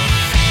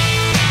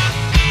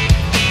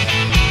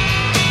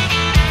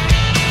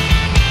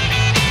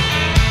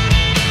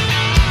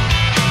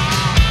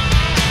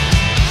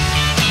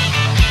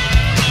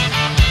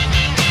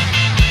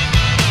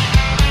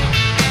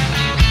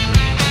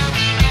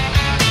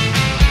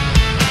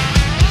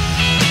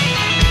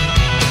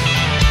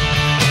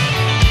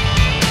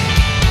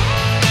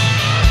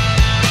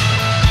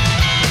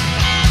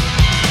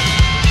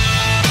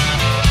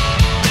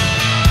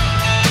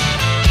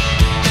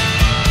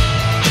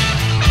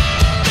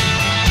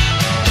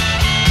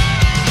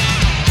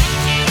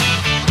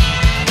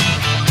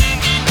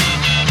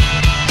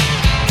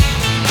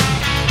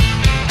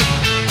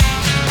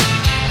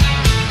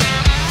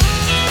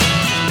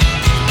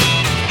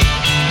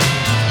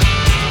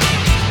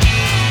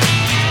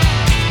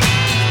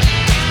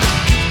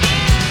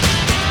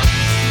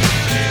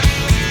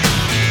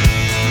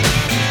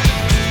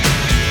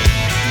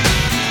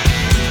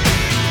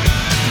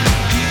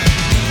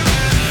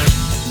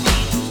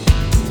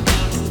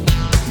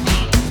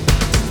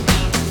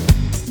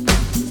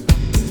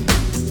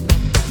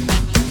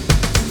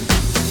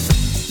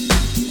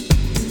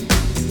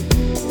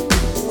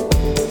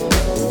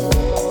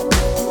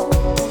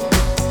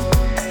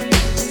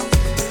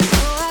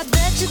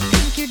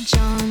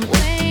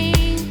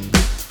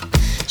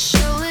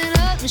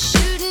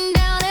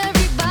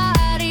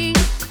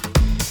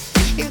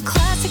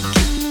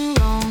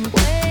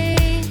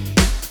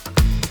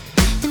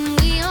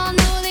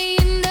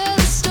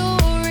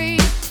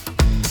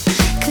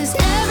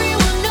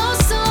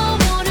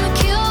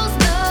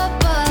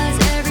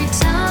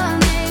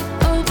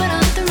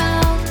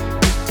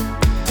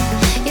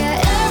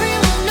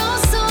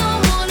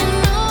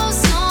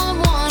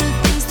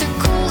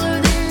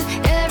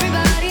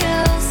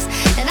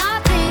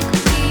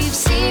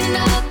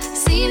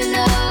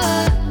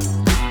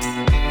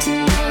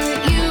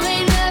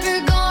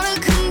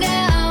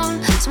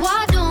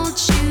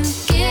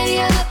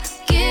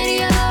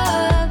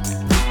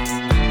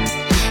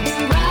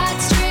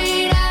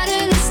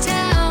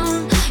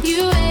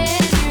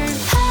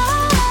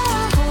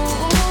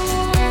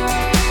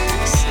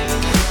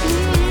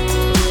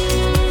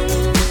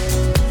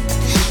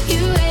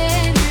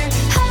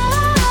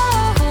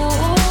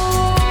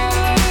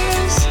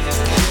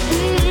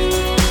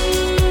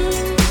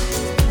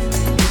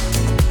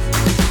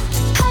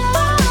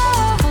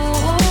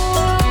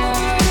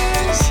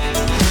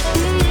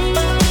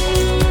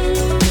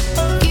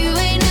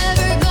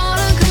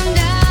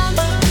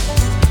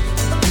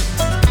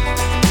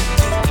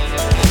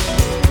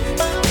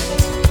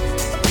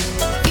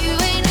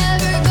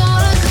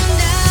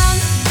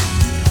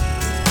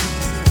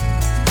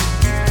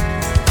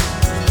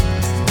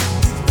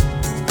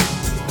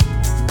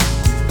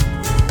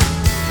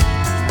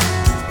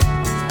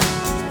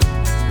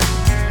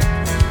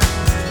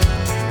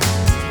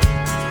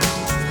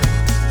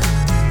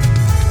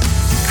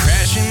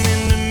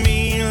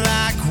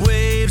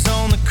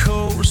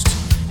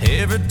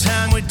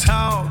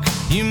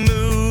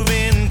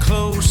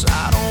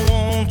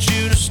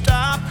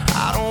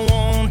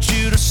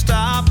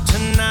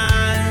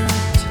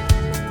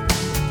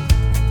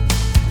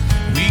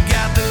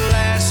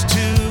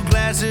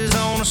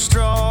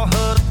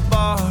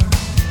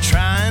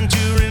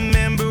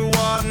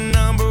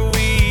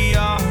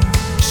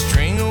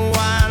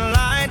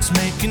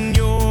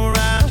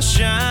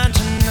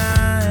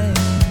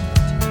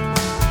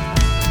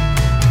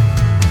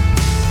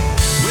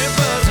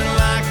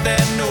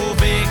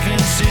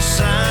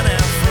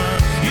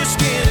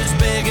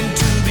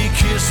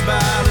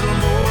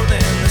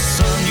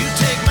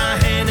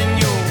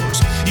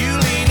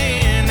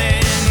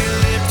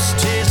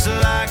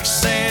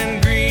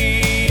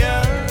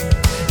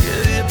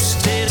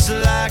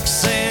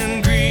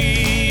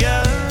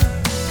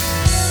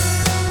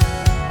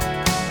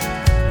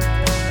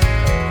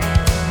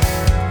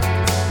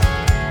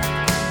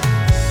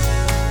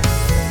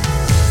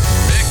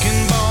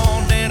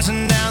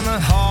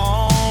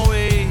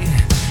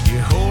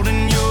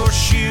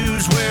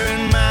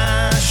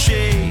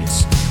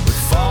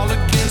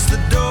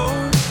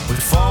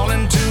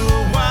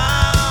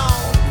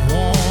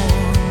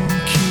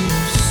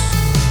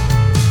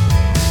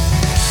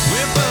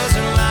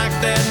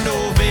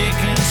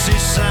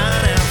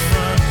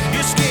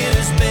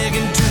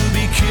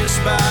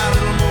 by a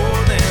little more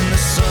than the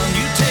sun.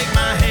 You take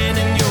my hand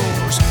in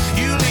yours,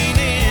 you lean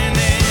in,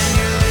 and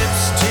your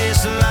lips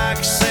taste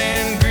like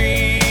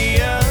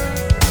sangria.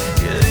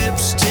 Your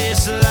lips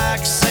taste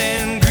like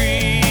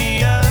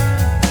sangria.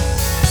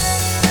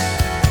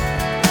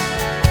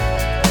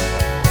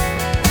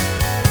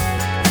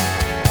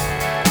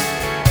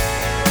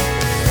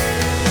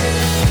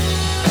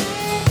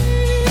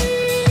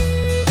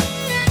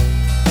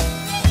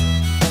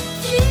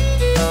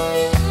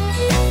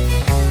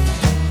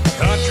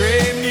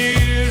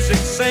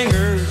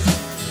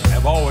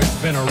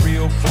 Been a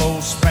real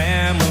close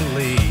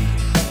family,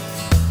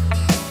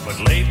 but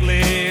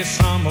lately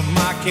some of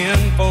my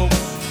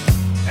kinfolks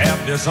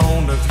have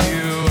disowned a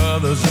few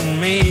others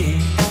than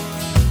me.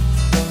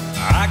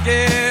 I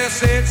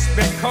guess it's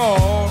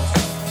because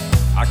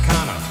I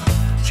kinda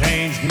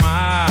changed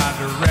my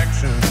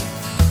direction.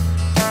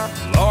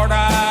 Lord,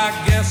 I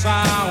guess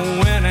I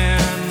went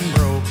and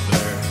broke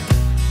their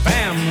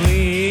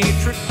family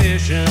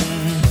tradition.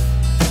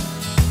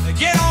 They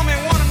get on me,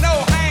 wanna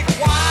know, Hank,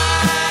 why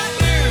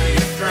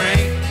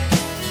drink?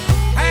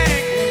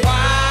 Hank,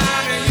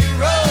 why do you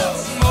roll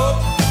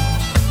smoke?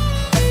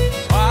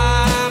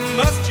 Why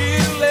must you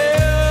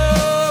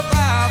live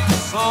out the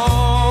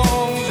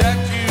songs that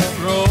you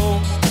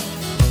wrote?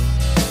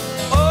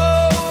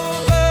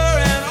 Over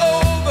and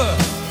over,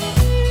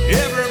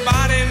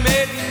 everybody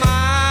made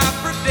my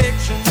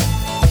prediction.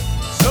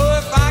 So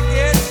if I get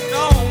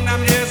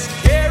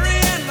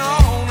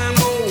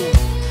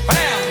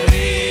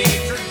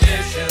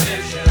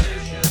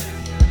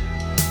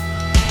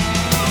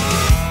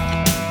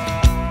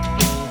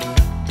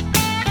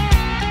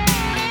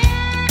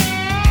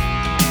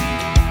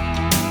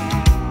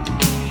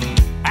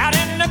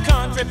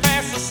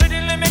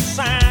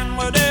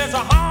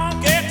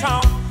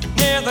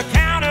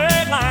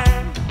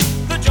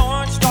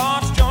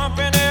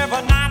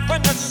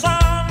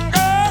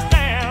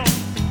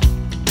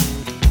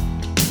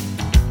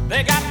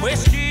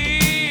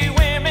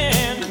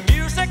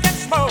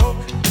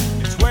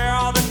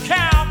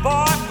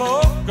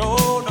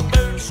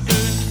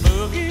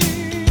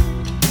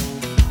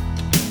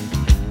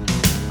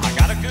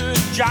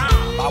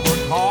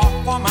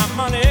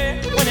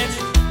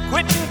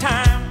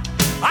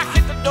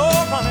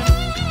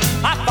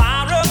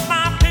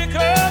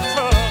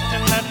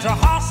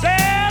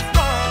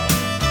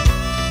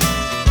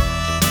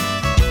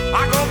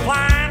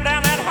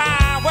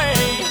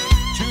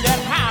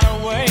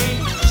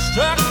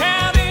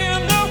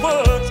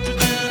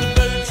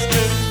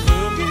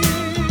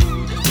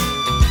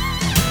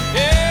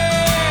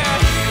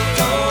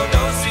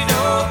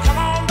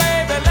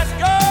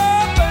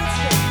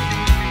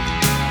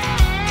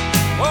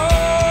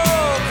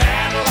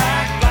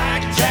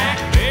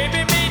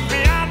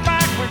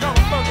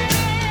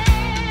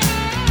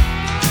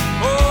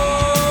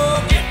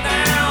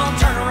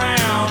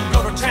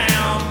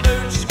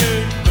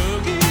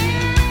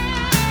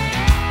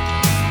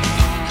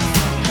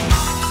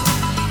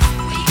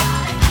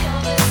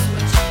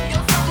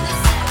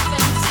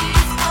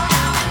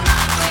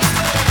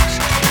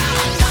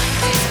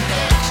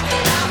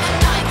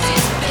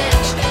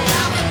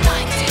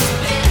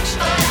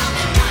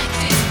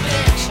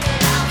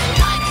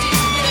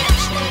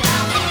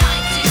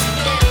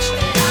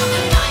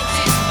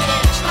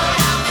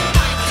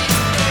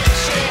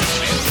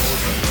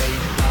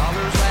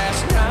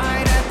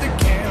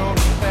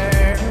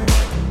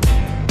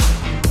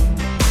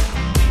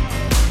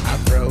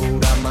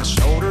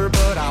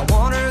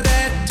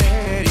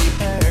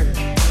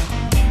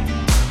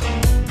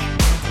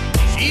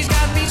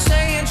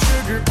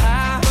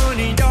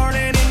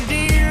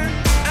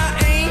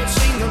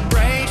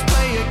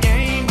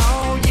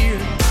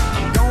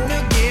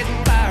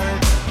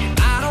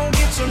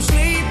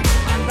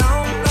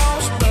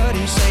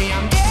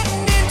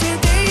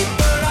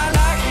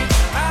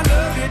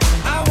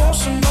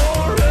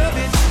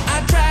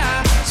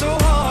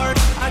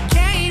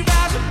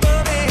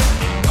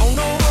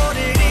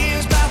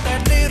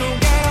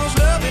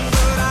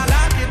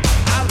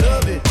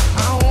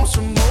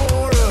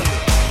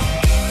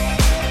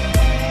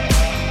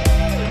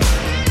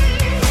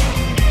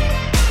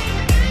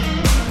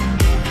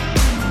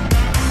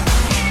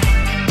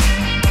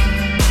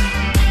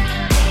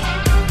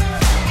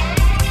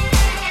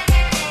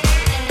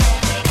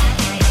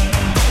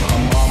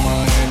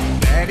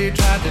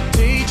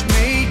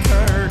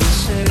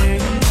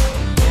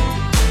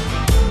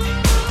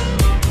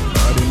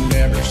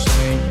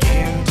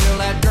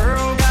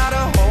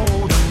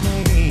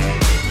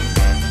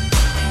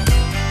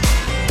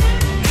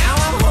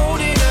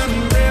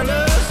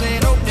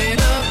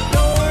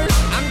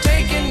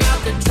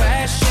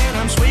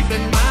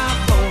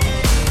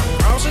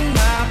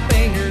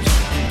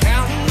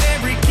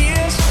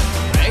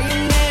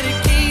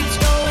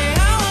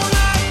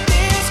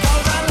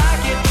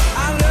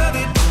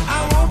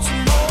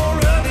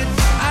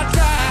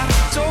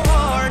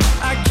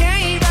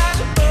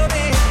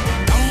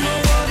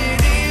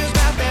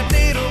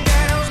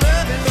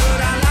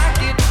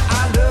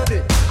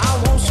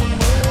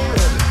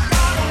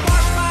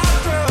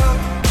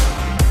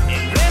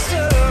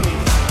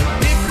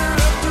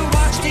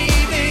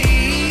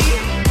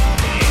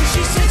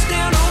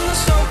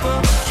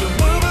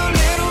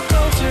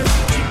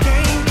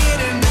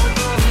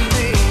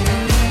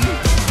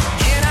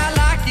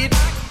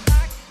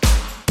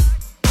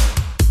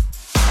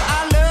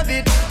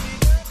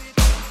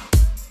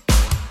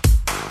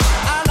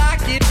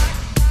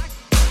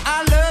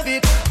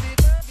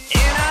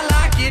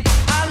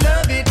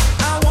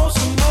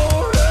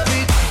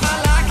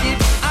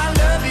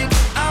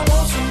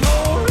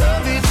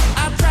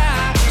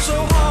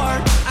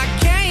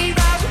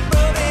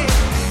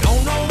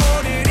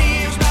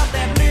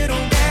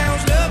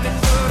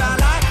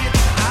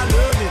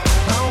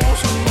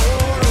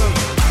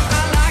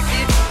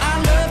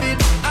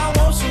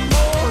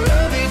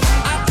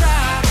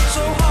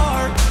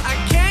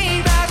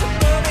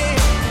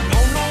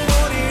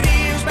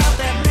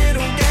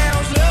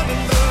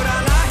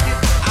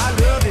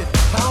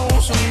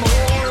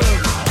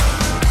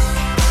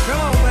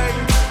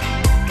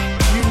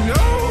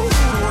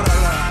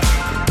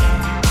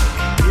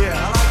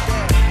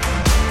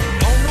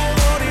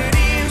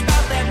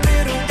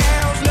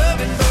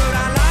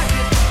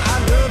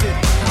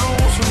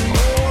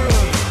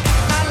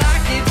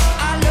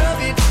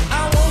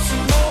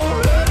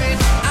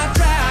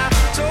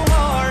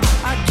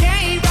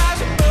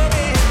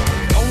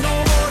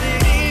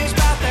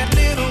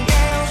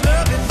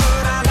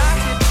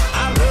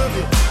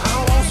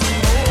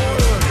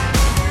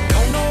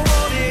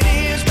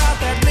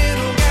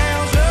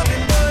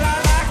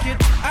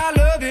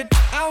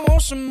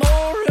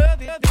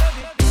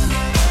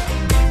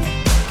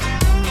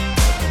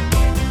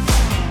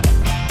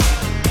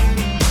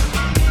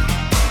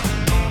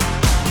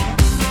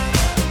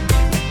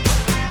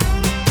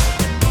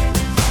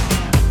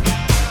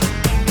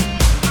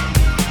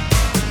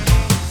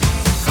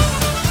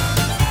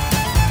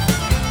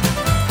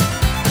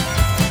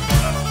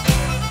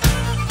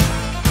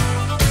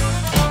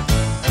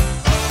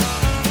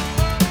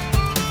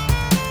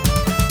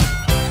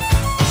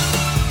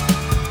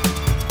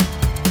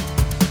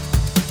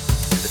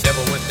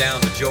down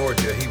to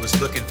Georgia, he was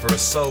looking for a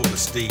soul to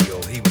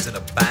steal. He was in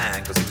a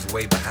bind because he was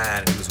way behind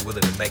and he was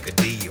willing to make a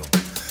deal.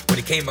 When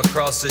he came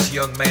across this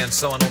young man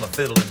sawing on a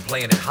fiddle and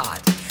playing it hot,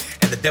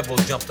 and the devil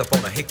jumped up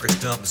on a hickory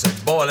stump and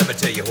said, "Boy, let me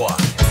tell you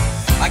what.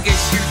 I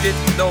guess you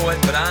didn't know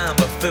it, but I'm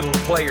a fiddle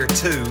player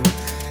too.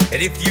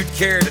 And if you'd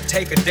care to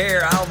take a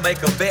dare, I'll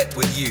make a bet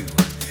with you.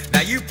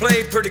 Now you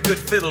play pretty good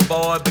fiddle,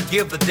 boy, but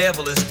give the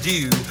devil his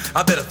due.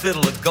 I bet a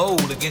fiddle of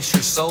gold against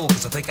your soul,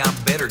 cause I think I'm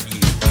better than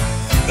you."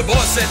 The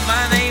boy said,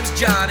 "My name's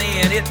Johnny,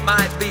 and it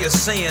might be a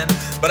sin,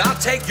 but I'll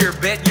take your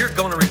bet and you're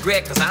gonna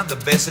regret, cause I'm the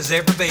best as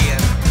ever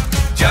been.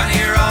 Johnny,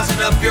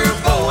 rosin up your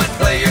bow and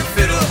play your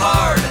fiddle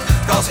hard,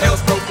 cause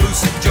hell's broke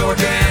loose in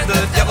Georgia and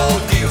the devil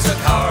deals the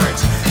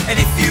cards. And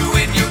if you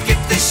win, you get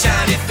this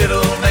shiny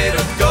fiddle made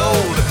of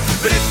gold,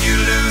 but if you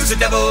lose, the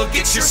devil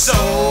gets your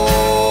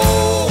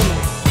soul."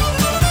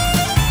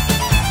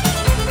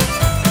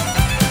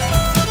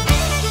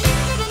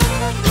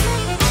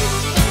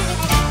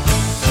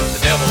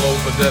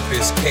 Opened up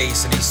his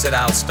case and he said,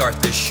 "I'll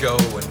start this show,"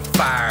 and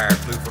fire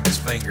flew from his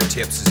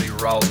fingertips as he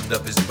rosined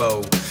up his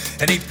bow.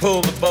 And he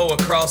pulled the bow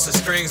across the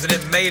strings and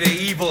it made an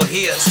evil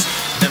hiss.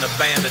 And then a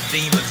band of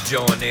demons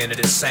joined in and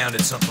it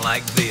sounded something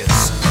like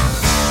this.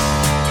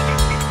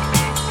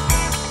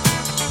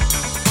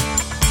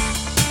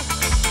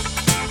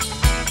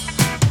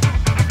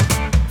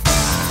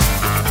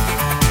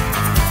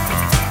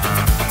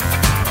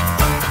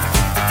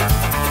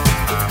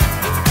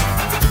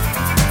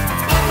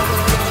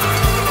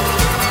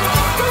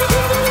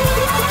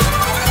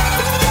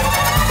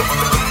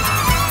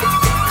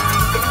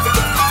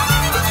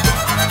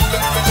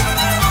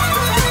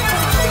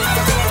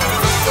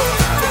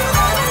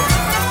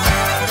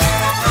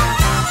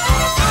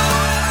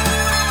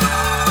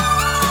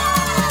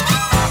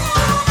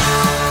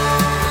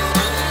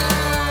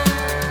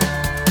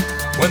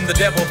 When the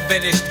devil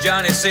finished,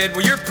 Johnny said,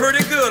 "Well, you're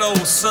pretty good,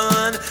 old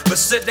son, but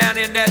sit down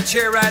in that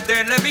chair right there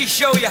and let me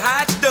show you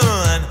how it's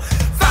done.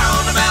 Fire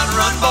on the mountain,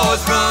 run,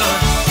 boys, run.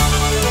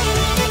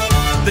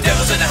 The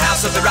devil's in the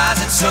house of the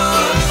rising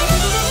sun.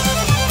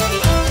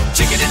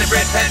 Chicken in the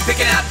bread pan,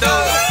 picking out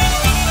dough.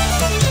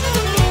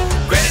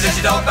 Granny, does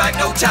your dog bite?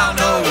 No child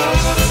knows."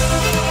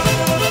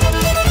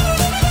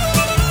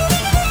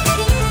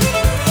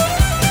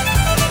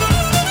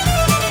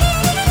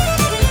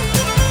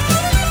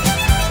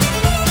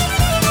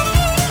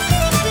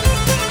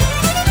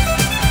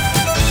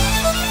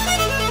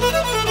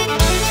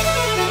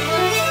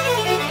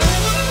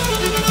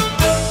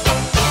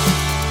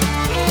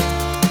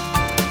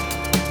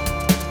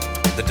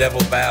 The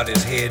devil bowed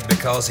his head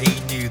because he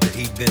knew that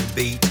he'd been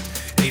beat.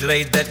 And he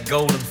laid that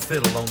golden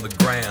fiddle on the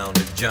ground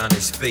at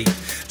Johnny's feet.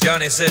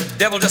 Johnny said,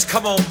 "Devil, just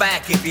come on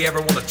back if you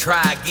ever want to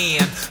try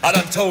again. I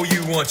done told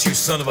you once, you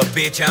son of a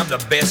bitch, I'm the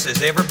best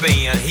there's ever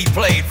been." He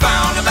played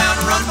 "Fire on the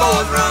Mountain, Run,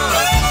 Boys, Run."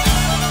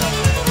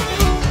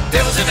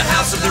 Devil's in the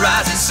house of the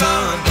rising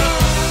sun.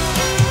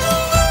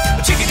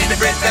 A chicken in the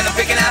bread pan, I'm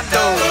picking out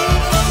dough.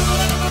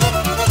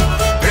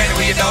 Granny,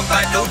 will your dog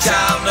bite? No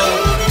child.